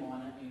Asia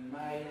Minor in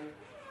May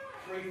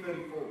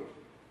 334.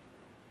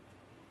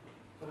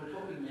 So we're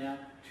talking now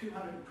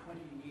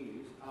 220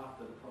 years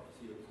after the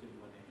prophecy that was given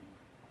by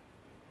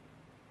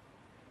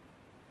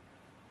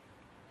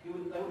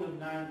Daniel. They would have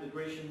known the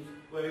Grecians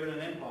were even an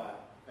empire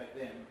back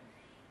then.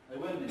 They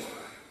weren't an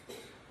empire.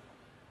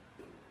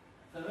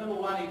 So number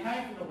 1, he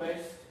came from the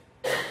west,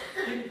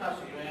 didn't touch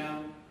the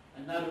ground,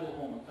 and notable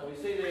horn. So we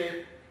see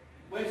there,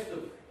 west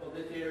of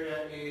this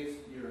area is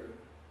Europe.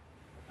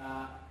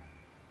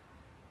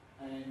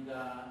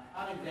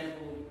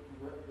 Unexampled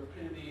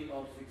rapidity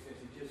of success.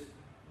 He just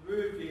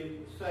moved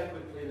in so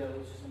quickly that it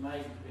was just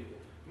amazing to people.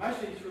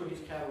 Mostly through his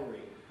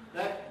cavalry.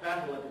 That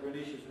battle at the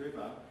Grecius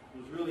River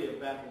was really a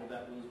battle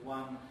that was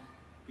won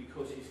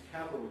because his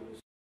cavalry was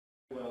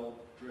so well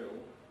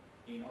drilled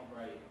in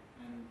operating,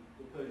 and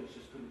the Persians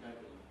just couldn't cope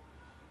with them.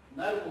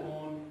 Notable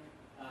horn,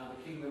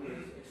 the kingdom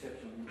was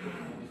exceptional. We're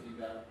talking obviously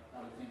about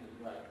Alexander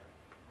the Great.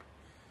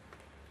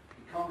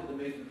 He conquered the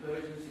Medes and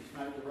Persians, he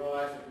smote the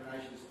rise of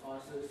Grecius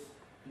Isis,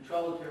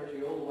 controlled the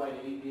territory all the way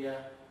to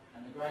India,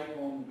 and the great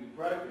horn would be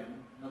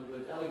broken. In other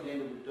words,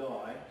 Alexander would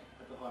die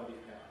at the height of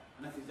his power.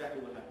 And that's exactly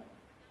what happened.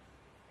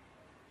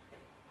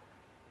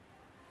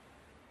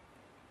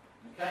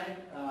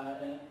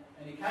 And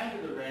he came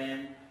to the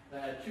ram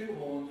that had two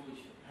horns, which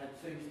had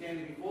seen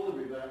standing before the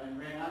river, and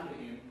ran under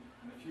him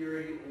in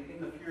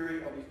the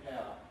fury of his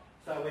power.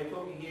 So we're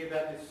talking here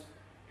about this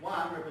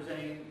one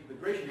representing the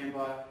Grecian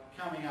Empire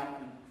coming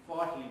up and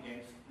fighting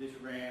against this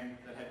ram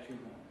that had two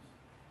horns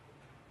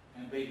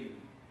and beating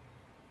him,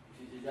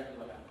 which is exactly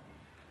what happened.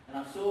 And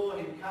I saw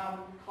him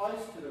come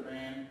close to the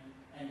ram,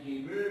 and he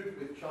moved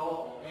with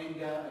choler or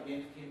anger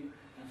against him,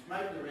 and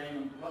smote the ram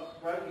and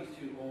broke his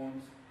two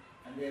horns,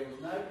 and there was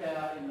no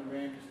power in the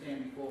ram to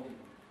stand before him.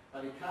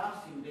 But he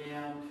cast him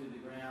down to the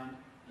ground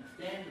and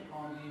stamped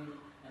upon him,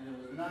 and there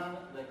was none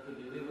that could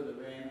deliver the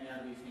ram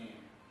out of his hand.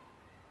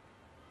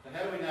 So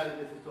how do we know that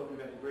this is talking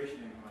about the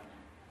Grecian Empire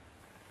now?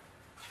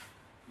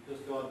 Because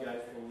God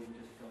goes forward and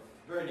just tells us.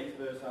 The very next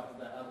verse after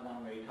that other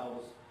one where he told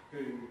us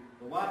who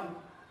the one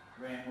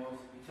ram was,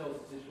 he tells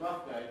us this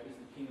rough goat is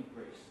the king of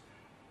Greece.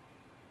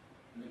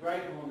 And the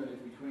great horn that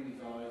is between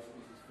his eyes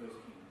is his first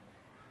king.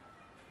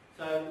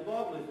 So the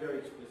Bible is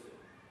very explicit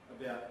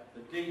about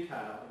the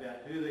detail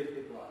about who these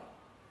people are.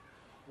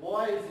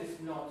 Why is this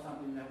not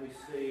something that we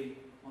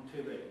see on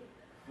TV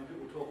when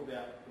people talk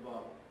about the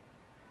Bible?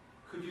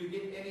 Could you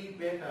get any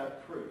better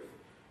proof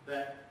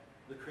that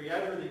the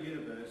creator of the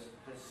universe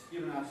has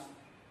given us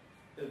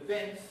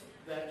events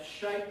that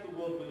shape the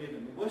world we live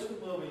in? The Western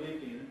world we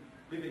live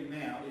in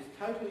now is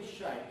totally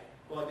shaped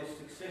by this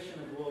succession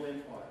of world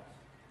empires.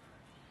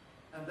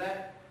 And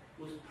that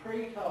was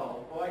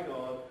pre-told by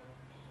God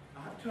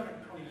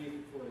 220 years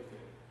before it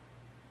occurred.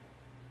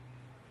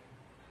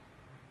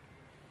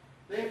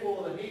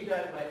 Therefore the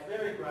he-goat waxed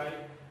very great,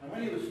 and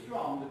when he was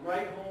strong, the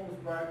great horn was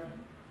broken,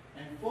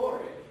 and for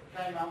it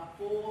came up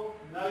four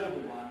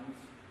notable ones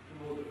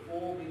toward the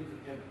four winds of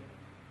heaven.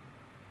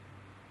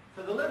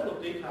 So the level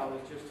of detail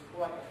is just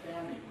quite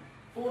astounding.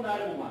 Four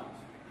notable ones.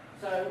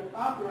 So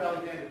after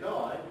Alexander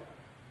died,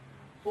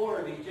 four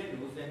of his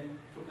generals then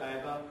took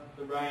over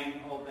the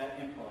reign of that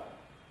empire.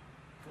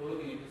 So we're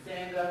looking at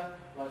Cassander,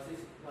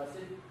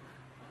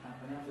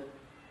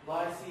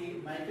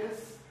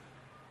 Lysimachus,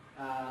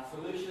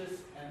 Seleucus,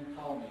 and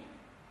Ptolemy.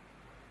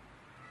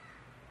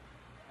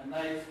 And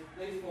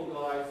these four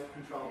guys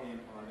controlled the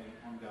empire then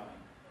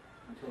ongoing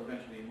until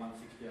eventually in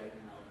 168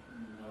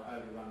 they were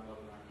overrun by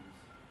the Romans.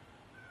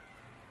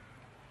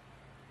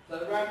 So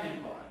the Roman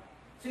Empire.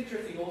 It's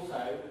interesting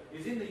also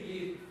is in the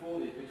years before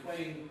this,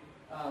 between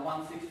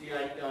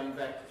 168 going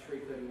back to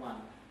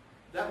 331,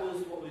 that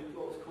was what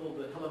was called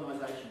the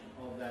Hellenization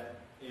of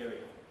that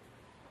area.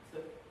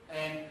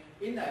 And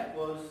in that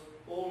was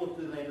all of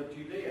the land of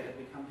Judea had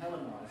become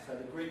Hellenized, so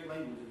the Greek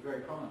language was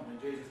very prominent when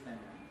Jesus came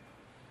around.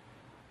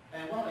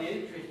 And one of the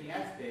interesting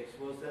aspects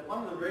was that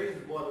one of the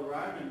reasons why the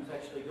Romans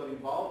actually got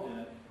involved in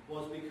it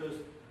was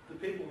because the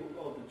people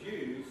of the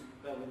Jews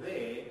that were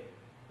there,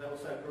 that were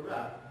so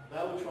corrupt, they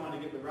were trying to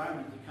get the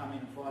Romans to come in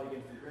and fight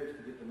against the Greeks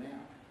to get them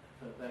out,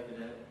 so that they could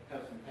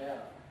have some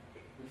power,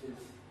 which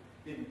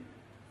didn't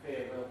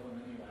fare well for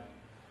them anyway.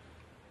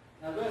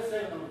 Now verse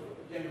 7 of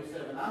Daniel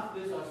 7,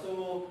 after this I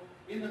saw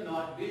in the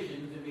night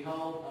visions, and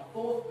behold, a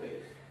fourth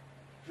beast,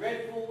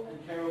 dreadful and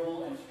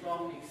terrible and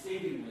strong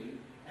exceedingly,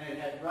 and it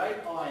had great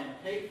iron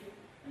teeth,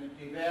 and it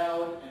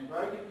devoured and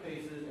broke in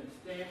pieces and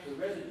stamped the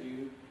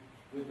residue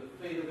with the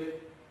feet of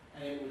it,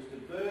 and it was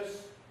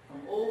diverse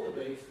from all the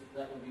beasts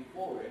that were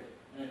before it,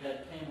 and it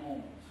had 10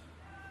 horns.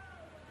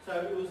 So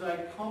it was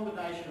a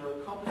combination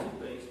or a composite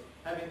beast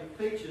having the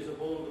features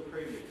of all of the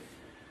previous,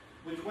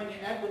 which when you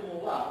add them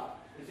all up,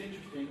 it's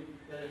interesting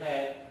that it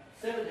had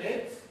 7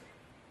 heads,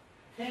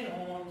 10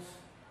 horns,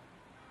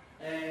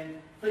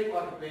 and feet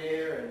like a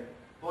bear, and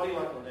body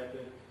like a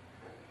leopard,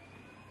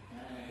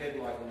 and a head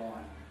like a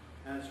lion.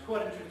 And it's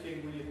quite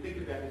interesting when you think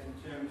about this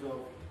in terms of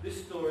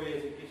this story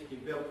as it gets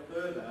developed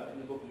further in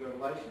the book of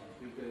Revelation,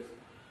 because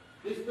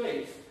this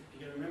beast, if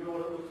you can remember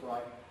what it looks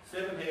like,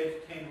 7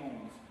 heads, 10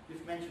 horns,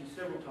 it's mentioned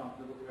several times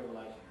in the book of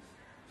Revelations,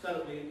 so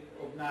that we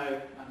of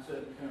no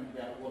uncertain terms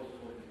about what it's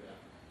talking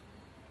about.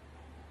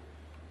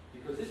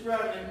 Because this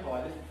Roman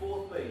Empire, this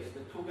fourth beast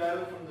that took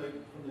over from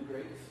the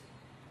Greeks,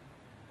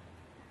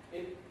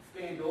 it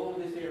spanned all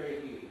of this area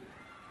here.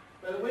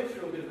 But it went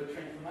through a bit of a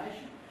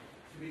transformation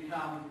to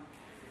become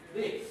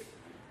this.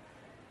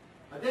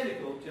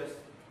 Identical, just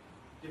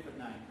different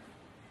names.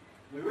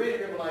 We read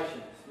in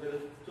Revelations where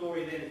the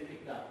story then is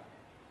picked up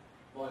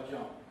by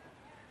John.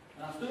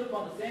 And I stood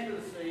upon the sand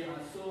of the sea, and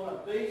I saw a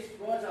beast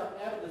rise up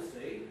out of the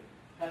sea,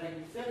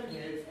 having 7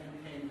 heads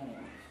and 10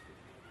 horns.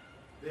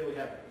 There we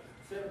have it.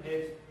 7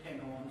 heads, 10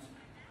 horns.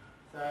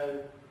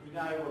 So we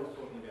know what it's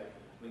talking about.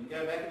 We can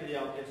go back into the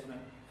Old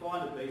Testament,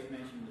 find a beast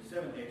mentioned with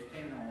 7 heads,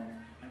 10 horns,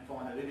 and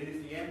find that it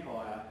is the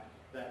empire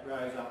that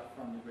rose up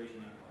from the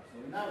Grecian Empire. So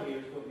we know here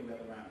he's talking about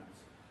the Romans.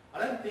 I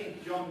don't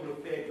think John would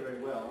have fared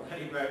very well when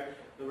he wrote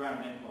the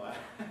Roman Empire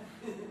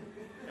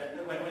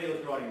when he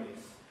was writing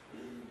this.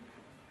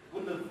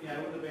 Wouldn't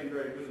have been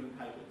very good in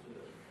papers, would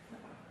it?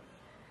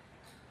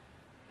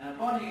 And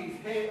upon his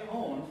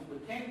horns were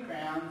 10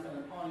 crowns, and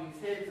upon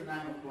his heads the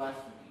name of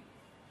blasphemy.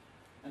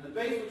 And the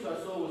beast which I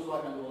saw was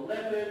like unto a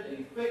leopard, and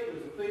his feet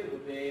was the feet of a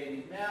bear,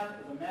 and his mouth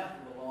was the mouth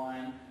of a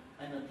lion.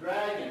 And the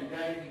dragon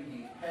gave him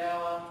his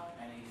power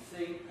and his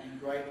seat and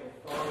great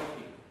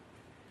authority.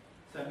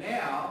 So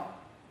now,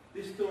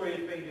 this story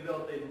is being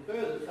developed even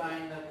further,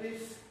 saying that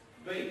this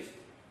beast,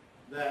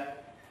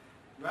 that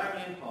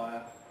Roman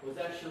Empire, was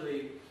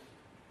actually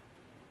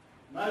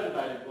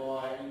motivated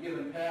by and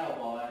given power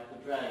by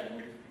the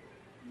dragon.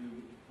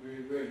 We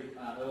read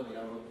earlier,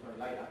 or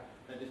later,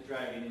 that this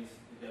dragon is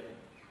the devil.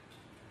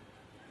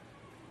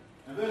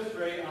 And verse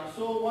 3, and I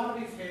saw one of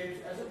his heads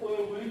as it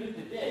were wounded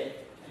to death,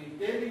 and his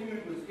deadly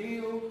wound was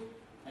healed,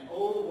 and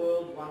all the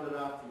world wondered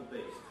after the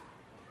beast.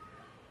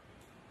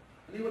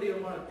 Anybody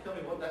want to tell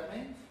me what that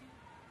means?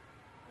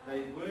 That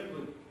he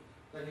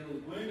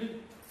was wounded,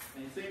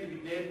 and he seemed to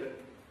be dead,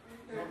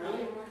 but not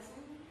really?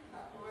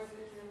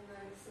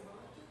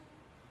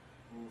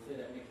 We'll see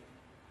that next.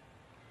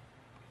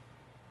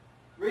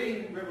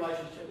 Reading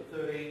Revelation chapter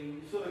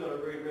 13, you've sort of got to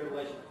read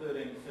Revelation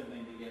 13 and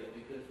 17 together,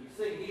 because we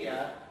see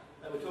here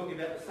that we're talking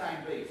about the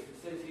same beast.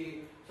 It says here,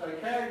 so he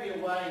carried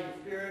me away in the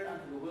spirit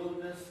unto the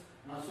wilderness,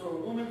 and I saw a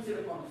woman sit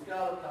upon a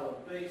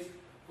scarlet-coloured beast,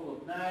 full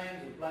of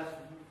names of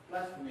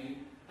blasphemy,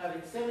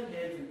 having 7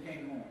 heads and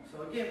 10 horns.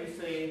 So again we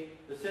see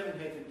the 7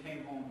 heads and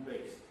 10 horned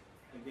beast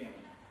again.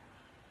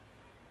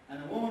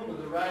 And the woman was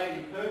arrayed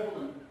in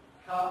purple and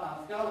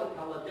scarlet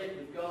colour, decked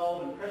with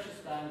gold and precious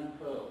stones and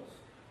pearls.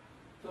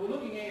 So we're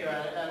looking here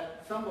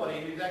at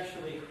somebody who's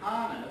actually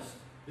harnessed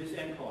this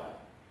empire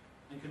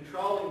and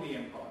controlling the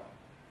empire.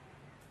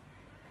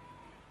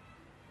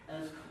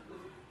 And it's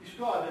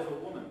described as a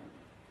woman,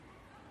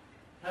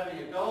 having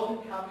a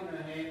golden cup in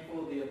her hand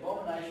full of the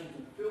abominations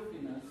and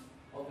filthiness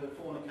of her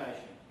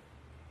fornication.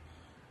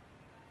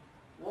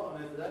 What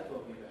on earth is that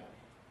talking about?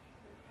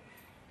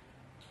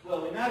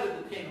 Well, we know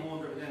that the 10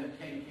 horns represented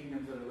 10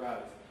 kingdoms that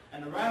arose.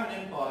 And the Roman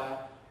Empire,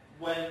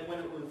 when it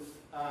was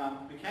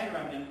became a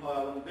Roman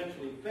Empire, when it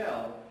eventually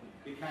fell,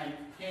 became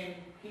 10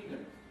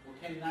 kingdoms,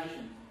 or 10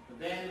 nations. The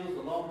Vandals,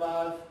 the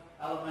Lombards,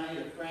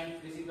 Alemannia, the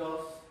Franks,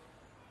 Visigoths,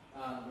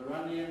 the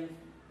Burgundians,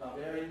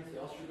 Barbarians,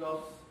 the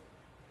Ostrogoths.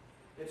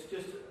 It's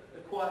just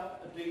quite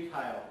a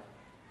detailed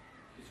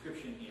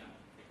description here.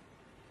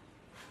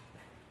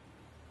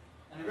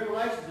 And in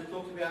Revelations it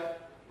talks about,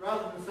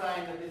 rather than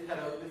saying that this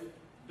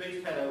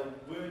beast had a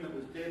wound that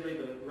was deadly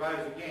but it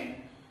rose again,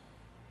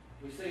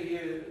 we see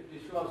here it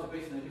describes the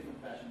beast in a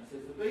different fashion. It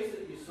says, the beast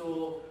that you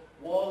saw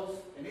was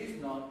and is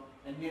not,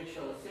 and yet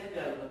shall ascend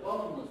out of the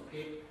bottomless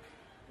pit,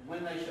 and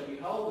when they shall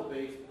behold the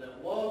beast that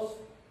was,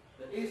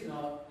 that is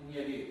not, and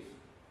yet is.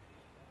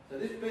 So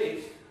this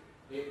beast,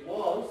 it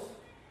was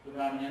the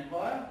Roman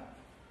Empire,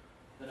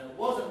 but it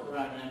wasn't the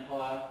Roman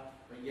Empire,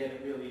 but yet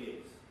it really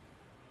is.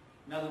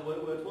 In other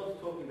words, what it's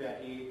talking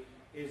about here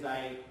is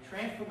a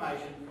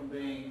transformation from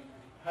being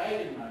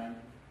pagan Rome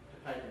to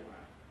papal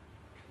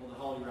Rome, or the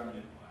Holy Roman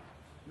Empire.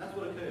 And that's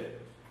what occurred.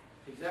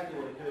 Exactly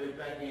what occurred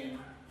back in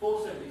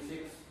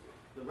 476.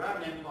 The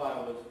Roman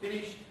Empire was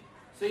finished,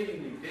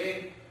 seemingly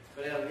dead,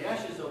 but out of the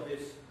ashes of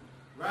this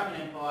Roman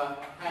Empire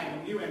came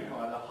a new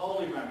empire, the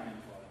Holy Roman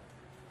Empire,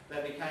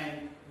 that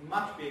became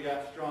much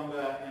bigger,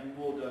 stronger, and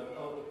more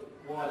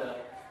wider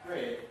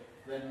spread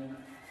than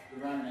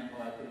the Roman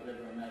Empire could have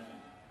ever imagined.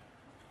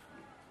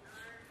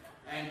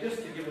 And just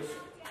to give us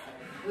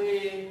a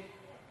clear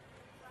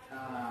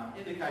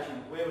indication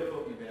of where we're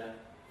talking about,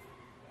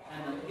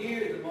 and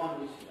here is the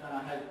mind which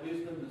has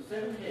wisdom. The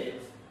 7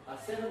 heads are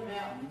 7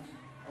 mountains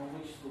on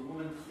which the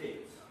woman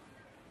sits.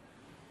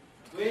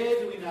 Where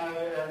do we know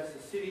as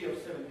the city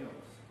of 7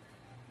 hills?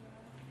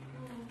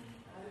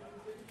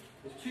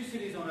 There's 2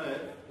 cities on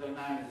earth that are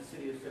known as the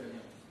city of 7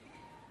 hills.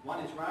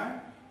 One is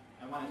Rome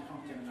and one is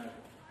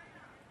Constantinople.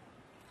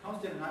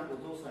 Constantinople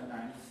is also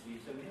known as the city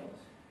of 7 hills,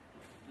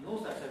 and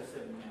also has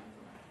 7 mountains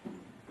on it.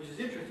 Which is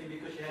interesting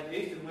because you had the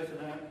Eastern and Western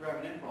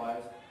Roman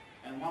empires,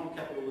 and one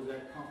capital was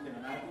at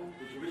Constantinople,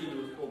 which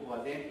originally was called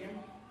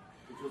Byzantium,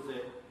 which was the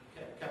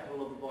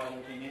capital of the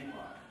Byzantine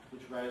Empire,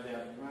 which rose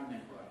out of the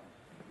Roman Empire.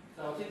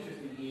 So it's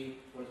interesting here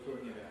what it's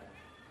talking about.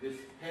 This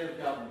head of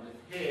government,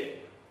 this head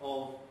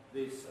of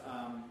this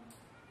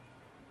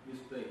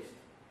beast.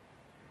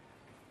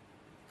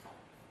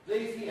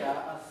 These here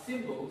are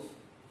symbols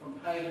from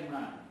pagan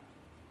Rome.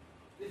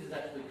 This is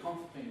actually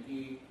Constantine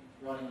here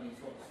writing on his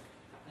horse.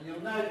 And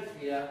you'll notice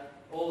here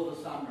all of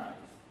the sun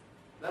rays.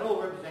 That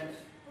all represents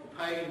the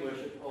pagan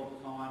worship of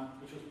the time,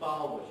 which was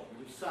Baal worship,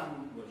 which was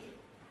sun worship,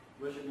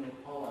 worshiping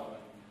Apollo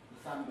and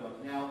the sun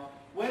gods. Now,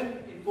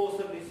 when in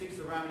 476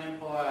 the Roman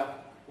Empire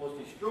was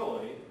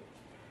destroyed,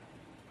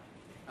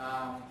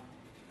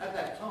 at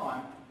that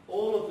time,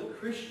 all of the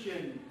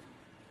Christian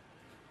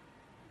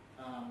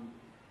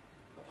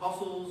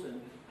apostles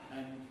and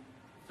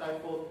so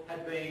forth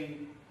had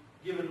been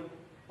given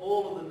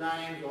all of the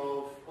names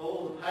of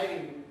all the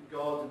pagan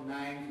gods and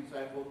names and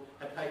so forth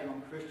had taken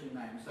on Christian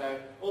names. So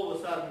all of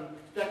a sudden,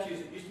 statues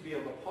that used to be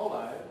of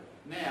Apollo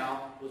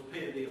now was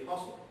Peter the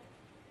Apostle.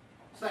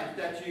 Same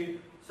statue,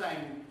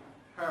 same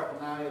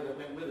paraphernalia that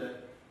went with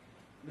it.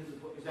 This is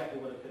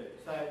exactly what occurred.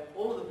 So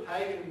all of the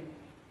pagan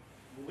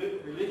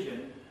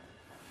religion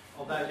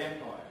of those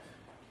empires.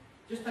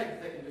 Just take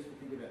a second just to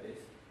think about this.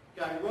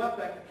 Going right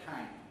back to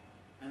Cain.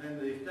 and then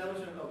the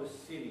establishment of a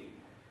city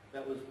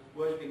that was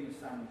worshipping the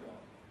sun god,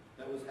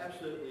 that was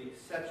absolutely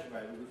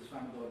saturated with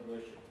sun god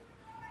worship.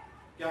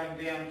 Going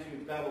down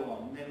to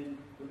Babylon, and then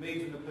the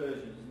Medes and the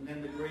Persians, and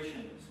then the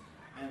Grecians,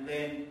 and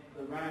then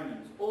the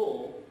Romans,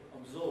 all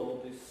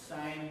absorbed this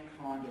same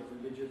kind of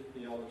religious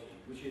theology,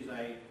 which is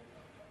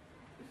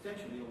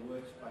essentially a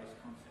works-based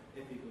concept,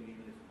 ethical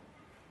humanism.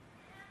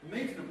 The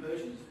Medes and the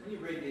Persians, when you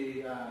read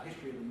the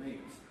history of the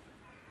Medes,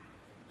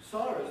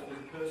 Cyrus was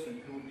a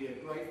person who would be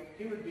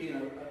he would be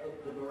the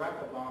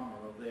Barack Obama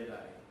of their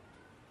day.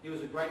 He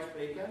was a great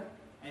speaker,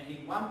 and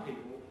he won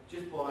people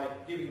just by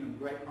giving them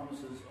great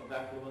promises of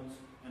affluence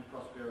and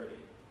prosperity.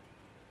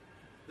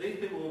 These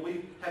people,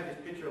 we have this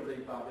picture of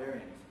these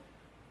barbarians.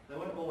 They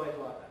weren't always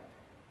like that,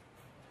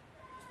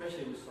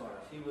 especially with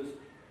Cyrus. He was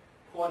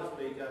quite a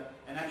speaker,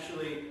 and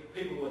actually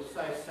people were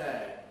so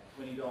sad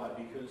when he died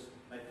because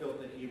they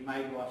felt that he had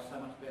made life so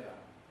much better.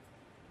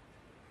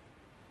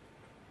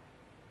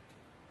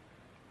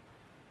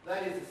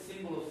 That is a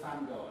symbol of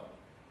sun god.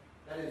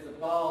 That is the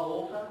Baal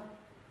altar,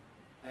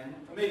 and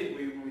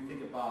immediately when we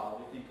think of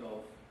Baal, we think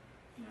of,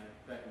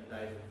 back in the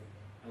days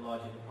of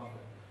Elijah the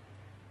prophet.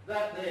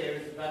 That there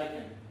is the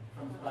Vatican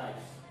from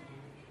space.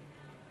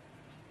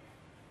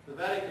 The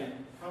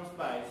Vatican from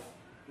space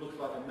looks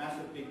like a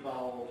massive big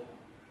Baal altar.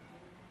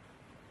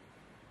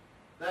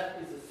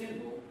 That is a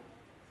symbol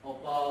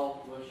of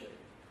Baal worship.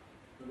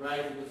 The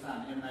rays of the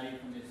sun emanating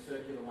from this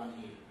circular one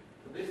here.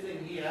 So this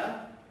thing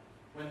here,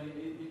 we're going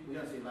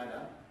to see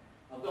later,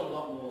 I've got a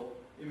lot more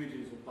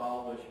images of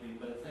Baal worshipping,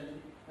 but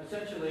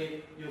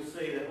essentially you'll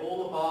see that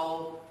all the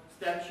Baal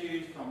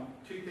statues from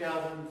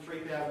 2000,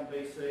 3000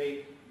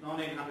 BC,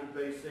 1900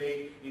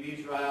 BC, in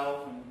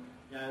Israel from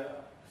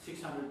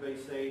 600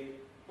 BC,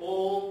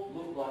 all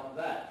look like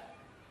that.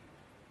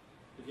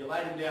 If you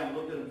lay them down and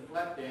look at them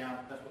flat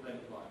down, that's what they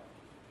look like.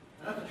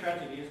 And that's a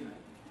tragedy, isn't it?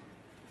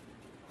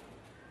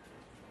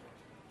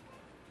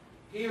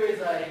 Here is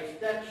a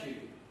statue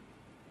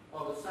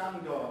of a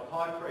sun god,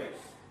 high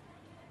priest,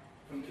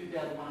 from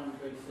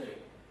 2100 BC.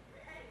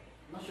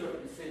 I'm not sure if you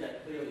can see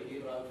that clearly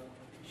here, but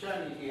I've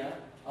shown you here.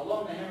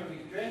 Along the hem of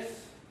his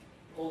dress,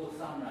 all the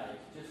sun rays,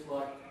 just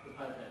like the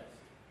Pope has.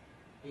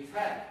 His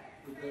hat,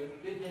 with the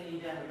bit hanging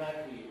down the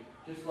back here,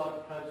 just like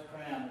the Pope's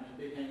crown with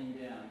the bit hanging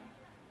down.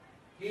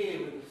 Here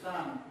with the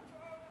sun,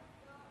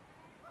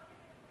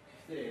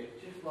 just there,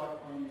 just like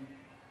on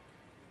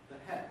the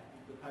hat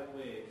the Pope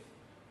wears.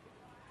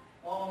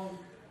 On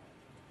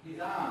his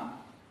arm,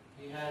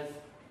 he has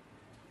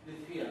this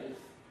here, this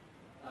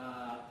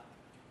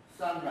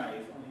sun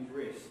rays on his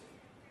wrist,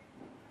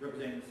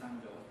 representing the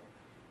sun god.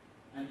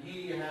 And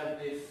here you have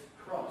this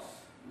cross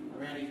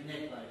around his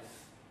necklace,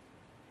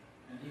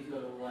 and he's got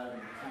it all over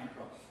him, the same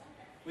cross.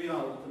 We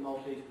know it's the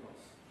Maltese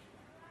cross.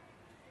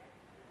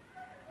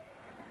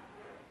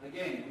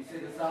 Again, you see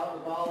the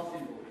Baal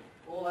symbol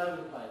all over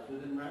the place.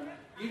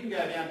 You can go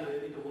down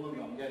into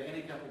Wollongong, go to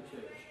any Catholic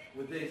church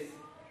with this,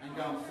 and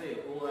go and see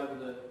it all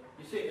over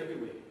you see it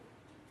everywhere.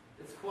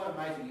 It's quite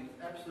amazing.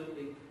 It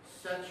absolutely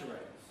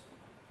saturates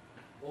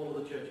all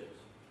of the churches.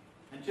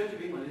 And Church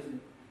of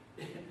England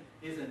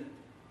isn't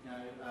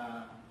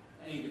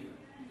any different.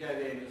 You go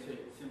there and you see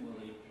it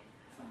similarly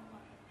some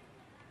way.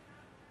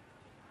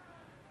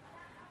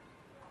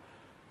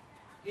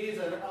 Here's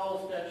an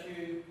old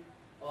statue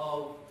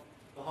of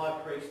the high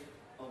priest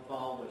of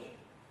Baal worship,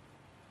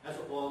 as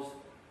it was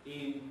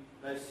in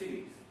those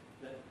cities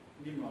that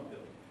Nimrod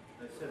built,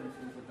 those 7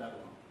 cities of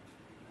Babylon.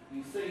 And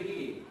you see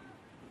here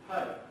the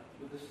Pope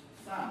with the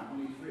sun on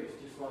his wrist,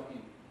 just like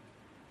him.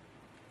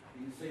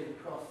 You can see the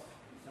cross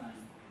the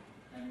same,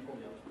 and all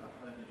the other stuff.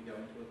 I don't need to go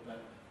into it,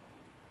 but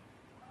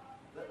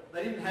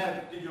they didn't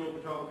have digital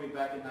photography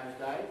back in those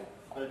days.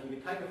 But if you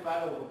could take a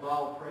photo of a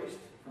Baal priest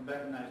from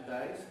back in those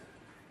days,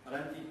 I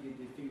don't think you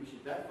could distinguish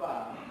it that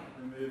far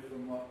removed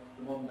from what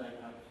the modern day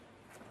popes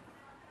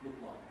look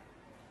like.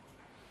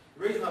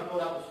 The reason I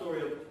brought up the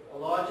story of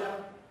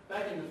Elijah,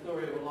 back in the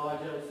story of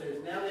Elijah, it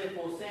says, "Now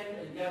therefore send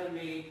and gather to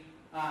me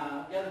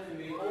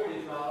all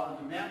Israel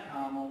unto Mount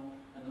Carmel,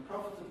 and the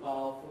prophets of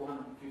Baal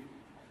 450,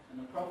 and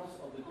the prophets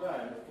of the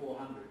grove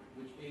 400,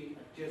 which eat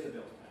at Jezebel's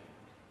table."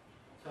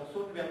 So I was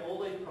talking about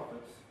all these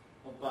prophets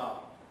of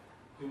Baal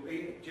who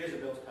eat at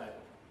Jezebel's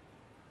table.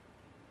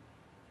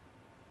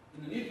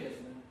 In the New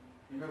Testament,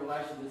 in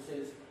Revelation, it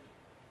says,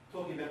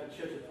 talking about the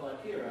church of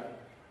Thyatira,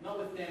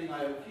 "Notwithstanding I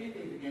have a few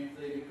things against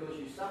thee, because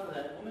you suffer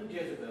that woman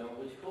Jezebel,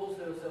 which calls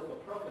herself a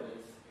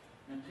prophetess,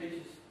 and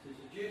teaches to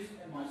seduce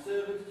my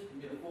servants to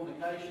commit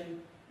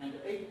fornication, and to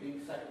eat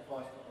things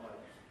sacrificed to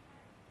idols."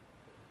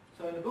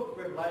 So in the book of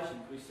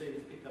Revelation, we see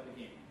this picked up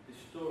again, this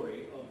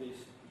story of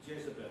this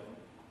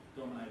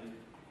Jezebel-dominated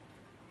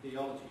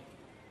theology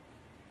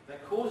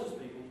that causes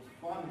people to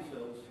find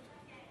themselves,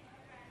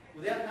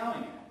 without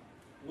knowing it,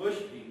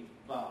 worshipping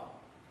Baal.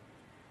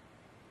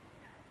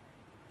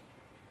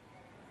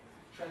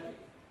 Tragic.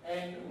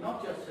 And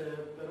not just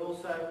her, but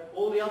also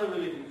all the other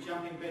religions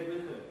jump in bed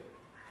with her.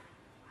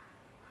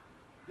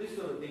 This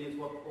sort of thing is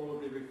what all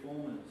of the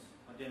reformers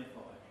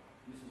identified.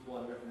 This is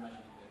why the Reformation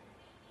is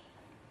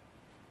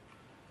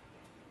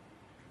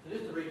So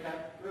just to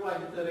recap,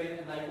 Revelation 13,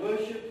 and they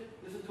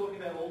worshipped, this is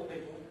talking about all the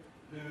people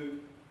who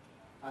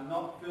are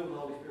not filled with the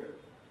Holy Spirit.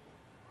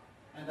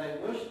 And they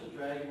worshipped the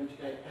dragon which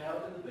gave power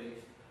to the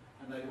beast,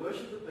 and they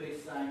worshipped the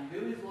beast, saying,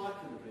 Who is like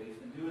to the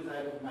beast, and who is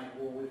able to make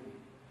war with him?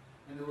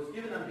 And there was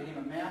given unto him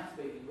a mouth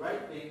speaking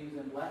great things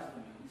and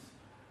blasphemies,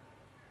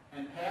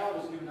 and power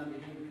was given unto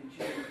him to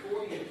continue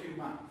 40 and 2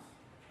 months.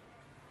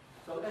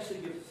 So it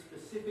actually gives a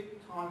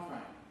specific time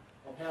frame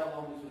of how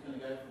long this was going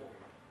to go for.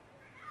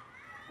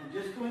 And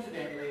just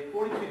coincidentally,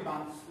 42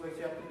 months works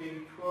out to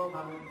be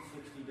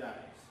 1,260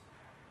 days.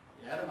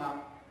 You add them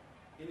up,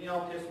 in the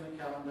Old Testament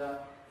calendar,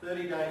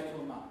 30 days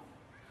to a month.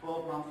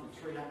 12 months is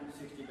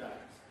 360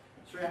 days.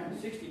 And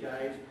 360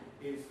 days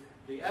is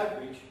the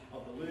average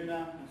of the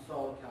lunar and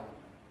solar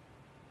calendar.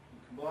 You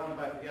combine them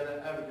both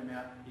together, average them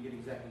out, you get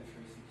exactly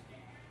 360.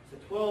 So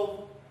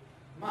 12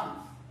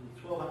 months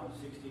is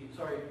 1,260,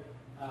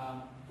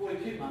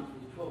 42 months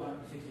was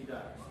 1,260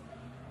 days.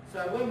 So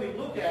when we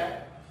look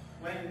at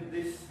when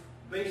this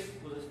beast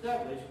was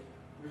established,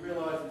 we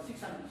realise that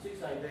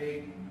 606 AD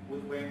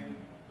was when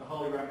the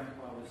Holy Roman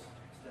Empire was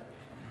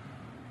established.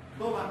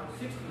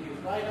 1,260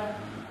 years later,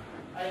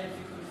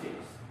 1866,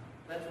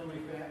 that's when we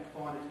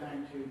find it's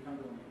going to come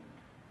to an end.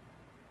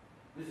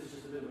 This is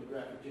just a bit of a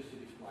graphic just to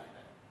display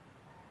that.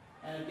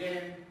 And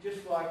again,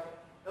 just like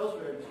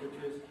elsewhere in the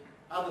Scriptures,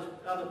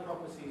 other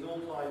prophecies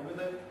all tie in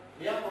with it.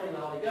 The outpouring of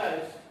the Holy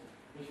Ghost,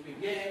 which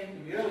began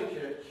in the early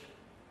church,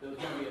 there was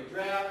going to be a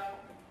drought,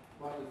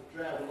 like the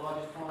drought of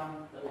Elijah's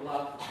time, that would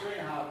last for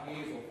 3.5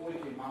 years or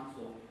 42 months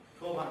or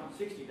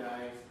 1,260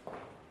 days,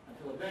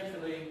 until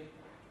eventually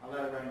a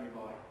latter rain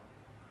revival,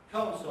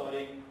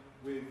 coinciding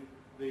with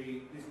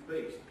this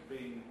beast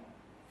being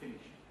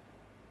finished.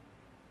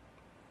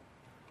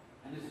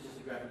 And this is just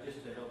a graphic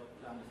just to help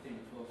to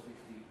understand the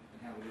 1260 and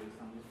how we do this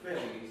number. It's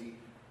fairly easy,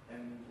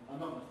 and I'm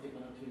not going to stick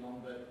on it too long,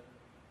 but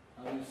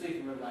you can see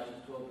from Revelation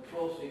 12 that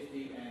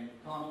 1260 and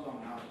time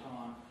after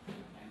time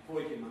and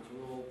 42 months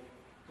are all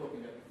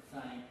talking about the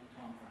same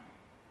time frame.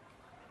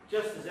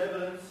 Just as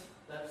evidence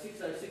that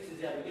 606 is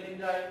our beginning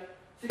date,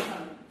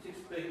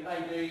 660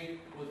 AD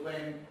was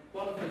when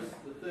Boniface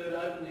III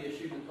openly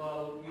assumed the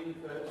title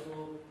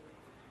Universal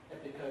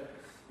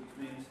Episcopus, which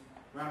means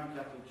Roman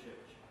Catholic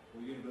Church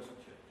or Universal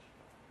Church.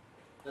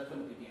 That's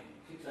when it began,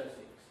 606.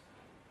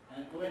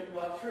 And it went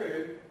right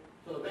through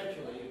till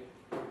eventually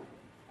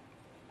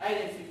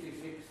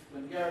 1866,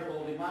 when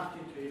Garibaldi marched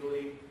into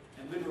Italy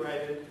and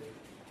liberated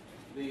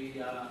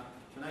the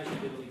nation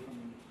of Italy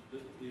from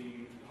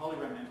the Holy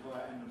Roman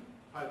Empire, and the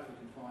Pope was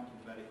confined to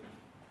the Vatican.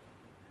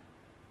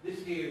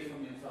 This here is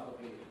from the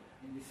Encyclopedia.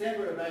 In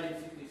December of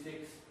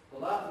 1866, the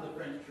last of the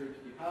French troops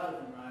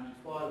departed from Rome in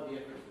spite of the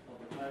efforts of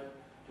the Pope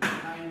to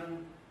retain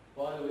them.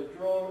 By the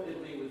withdrawal,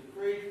 Italy was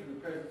freed from the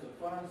presence of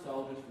foreign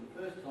soldiers for the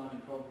first time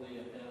in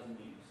probably 1,000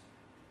 years.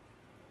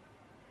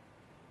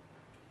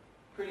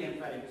 Pretty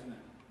emphatic, isn't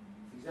it?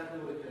 It's exactly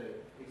what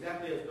occurred.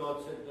 Exactly as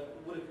God said that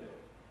would occur.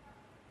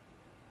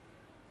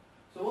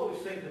 So what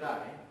we've seen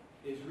today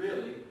is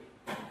really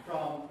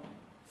from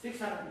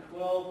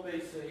 612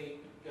 BC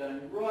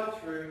going right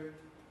through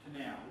to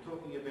now. We're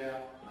talking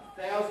about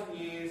 1,000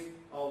 years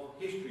of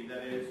history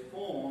that has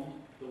formed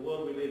the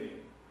world we live in.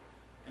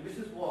 And this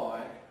is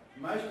why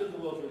most of the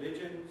world's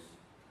religions,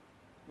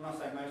 when I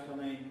say most I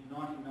mean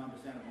 99%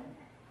 of them,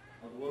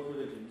 of the world's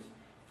religions,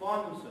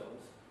 find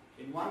themselves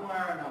in one way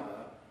or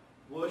another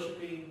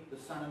worshipping the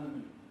sun and the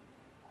moon.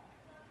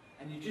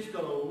 And you've just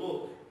got to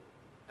look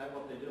at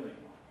what they're doing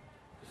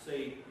to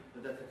see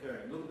that that's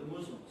occurring. Look at the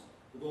Muslims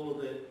with all of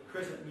the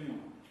crescent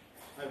moon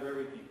over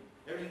everything.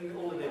 Everything,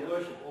 all of their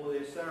worship, all of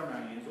their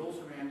ceremony is all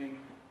surrounding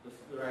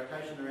the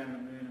rotation around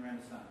the moon,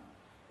 around the sun.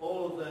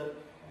 All of the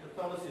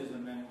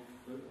Catholicism and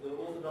the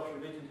Orthodox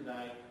religion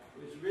today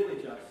is really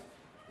just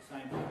the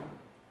same thing.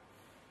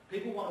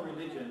 People want a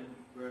religion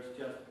where it's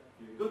just,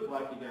 you're a good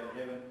bloke, you go to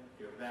heaven,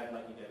 you're a bad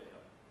bloke, you go to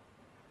hell.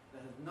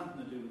 That has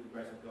nothing to do with the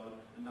grace of God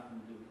and nothing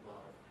to do with the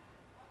Bible.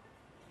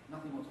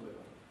 Nothing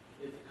whatsoever.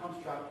 It's a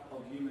construct of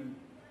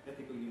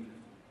ethical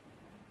humanism.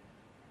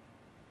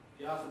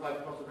 If you ask the bloke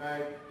across the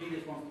road, he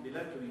just wants to be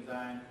left to his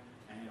own,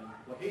 and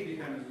what he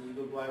determines is a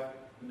good bloke,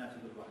 then that's a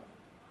good bloke.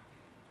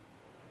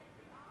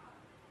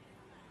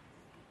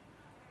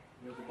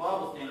 Whereas the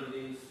Bible standard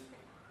is,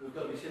 we've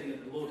got to be sitting at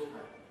the Lord's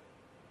table.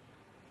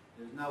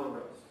 There's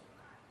nowhere else.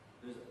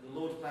 There's the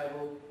Lord's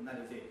table, and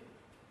that is it.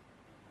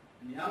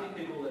 And the only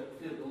people that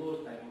sit at the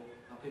Lord's table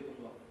are people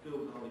who are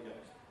filled with the Holy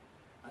Ghost.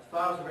 As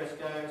far as the rest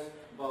goes,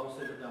 the Bible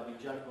says that they'll be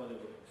judged by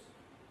their works.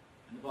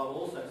 And the Bible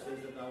also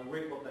says that they'll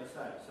reap what they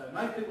sow. So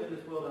most people in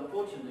this world,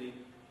 unfortunately,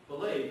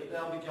 believe that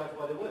they'll be judged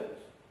by their works.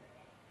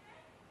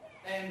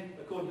 And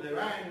according to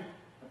their own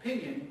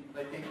opinion,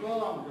 they think,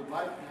 well, I'm a good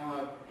bloke.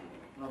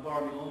 When I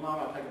borrow my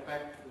lawnmower, I take it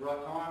back at the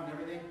right time and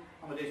everything.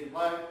 I'm a decent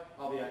bloke,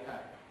 I'll be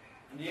okay.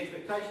 And the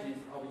expectation is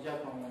I'll be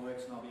judged by my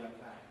works and I'll be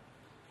okay.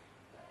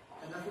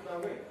 And that's what they'll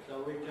reap.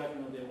 They'll reap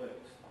judgment of their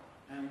works.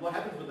 And what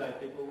happens with those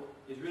people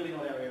is really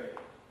not our area.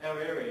 Our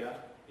area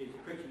is the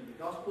preaching of the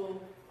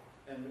gospel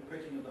and the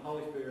preaching of the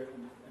Holy Spirit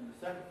and the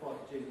sacrifice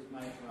that Jesus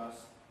made for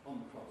us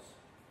on the cross.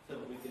 so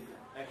that we can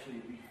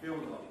actually be filled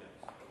with the Holy Ghost.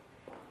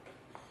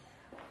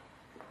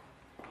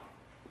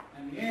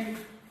 And the end,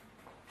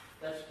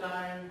 that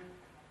stone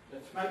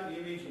that smote the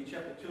image in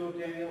chapter 2 of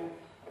Daniel,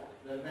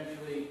 that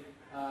eventually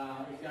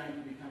is going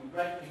to become a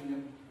great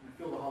kingdom and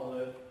fill the whole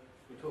earth.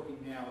 We're talking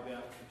now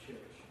about the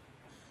church.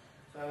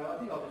 So I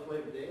think I'll just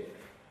leave it there.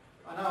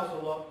 I know it's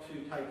a lot to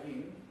take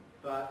in,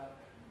 but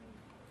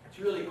it's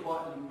really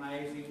quite an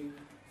amazing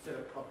set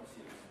of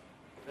prophecies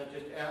that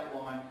just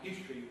outline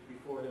history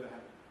before it ever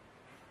happened.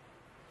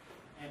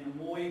 And the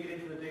more you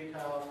get into the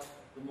details,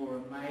 the more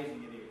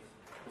amazing it is.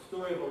 The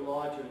story of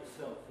Elijah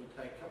itself will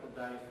take a couple of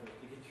days for us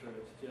to get through.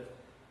 It's just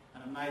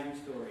an amazing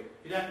story.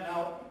 If you don't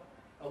know it,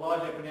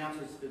 Elijah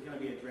pronounces there's going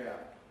to be a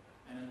drought.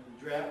 And the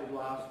drought will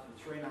last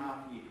for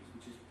 3.5 years,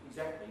 which is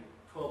exactly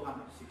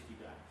 1,260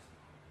 days.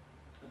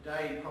 A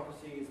day in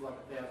prophecy is like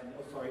 1,000 years.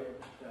 Oh, sorry,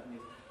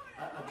 1,000 years.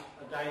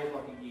 A day is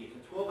like a year.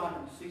 So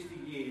 1,260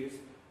 years,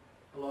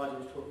 Elijah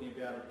was talking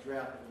about a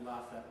drought that would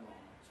last that long.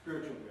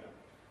 Spiritual drought.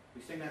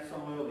 We sang that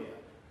song earlier.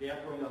 The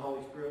outpouring of the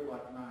Holy Spirit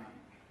like rain.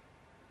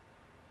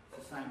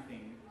 It's the same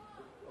thing.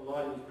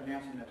 Elijah was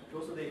pronouncing that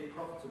because of these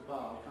prophets of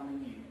Baal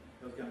coming in,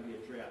 there was going to be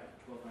a drought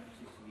for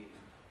 1,260 years.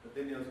 But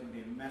then there was going to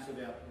be a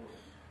massive outpouring.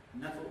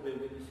 And that's what we're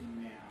witnessing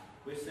now.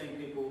 We're seeing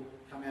people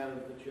come out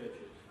of the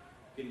churches,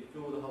 getting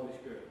filled with the Holy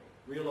Spirit,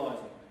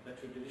 realising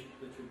that the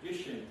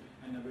tradition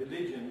and the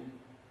religion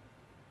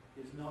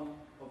is not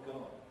of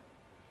God.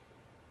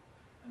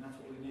 And that's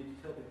what we need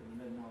to tell people and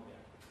let them know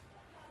about.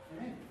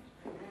 Amen.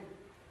 Amen.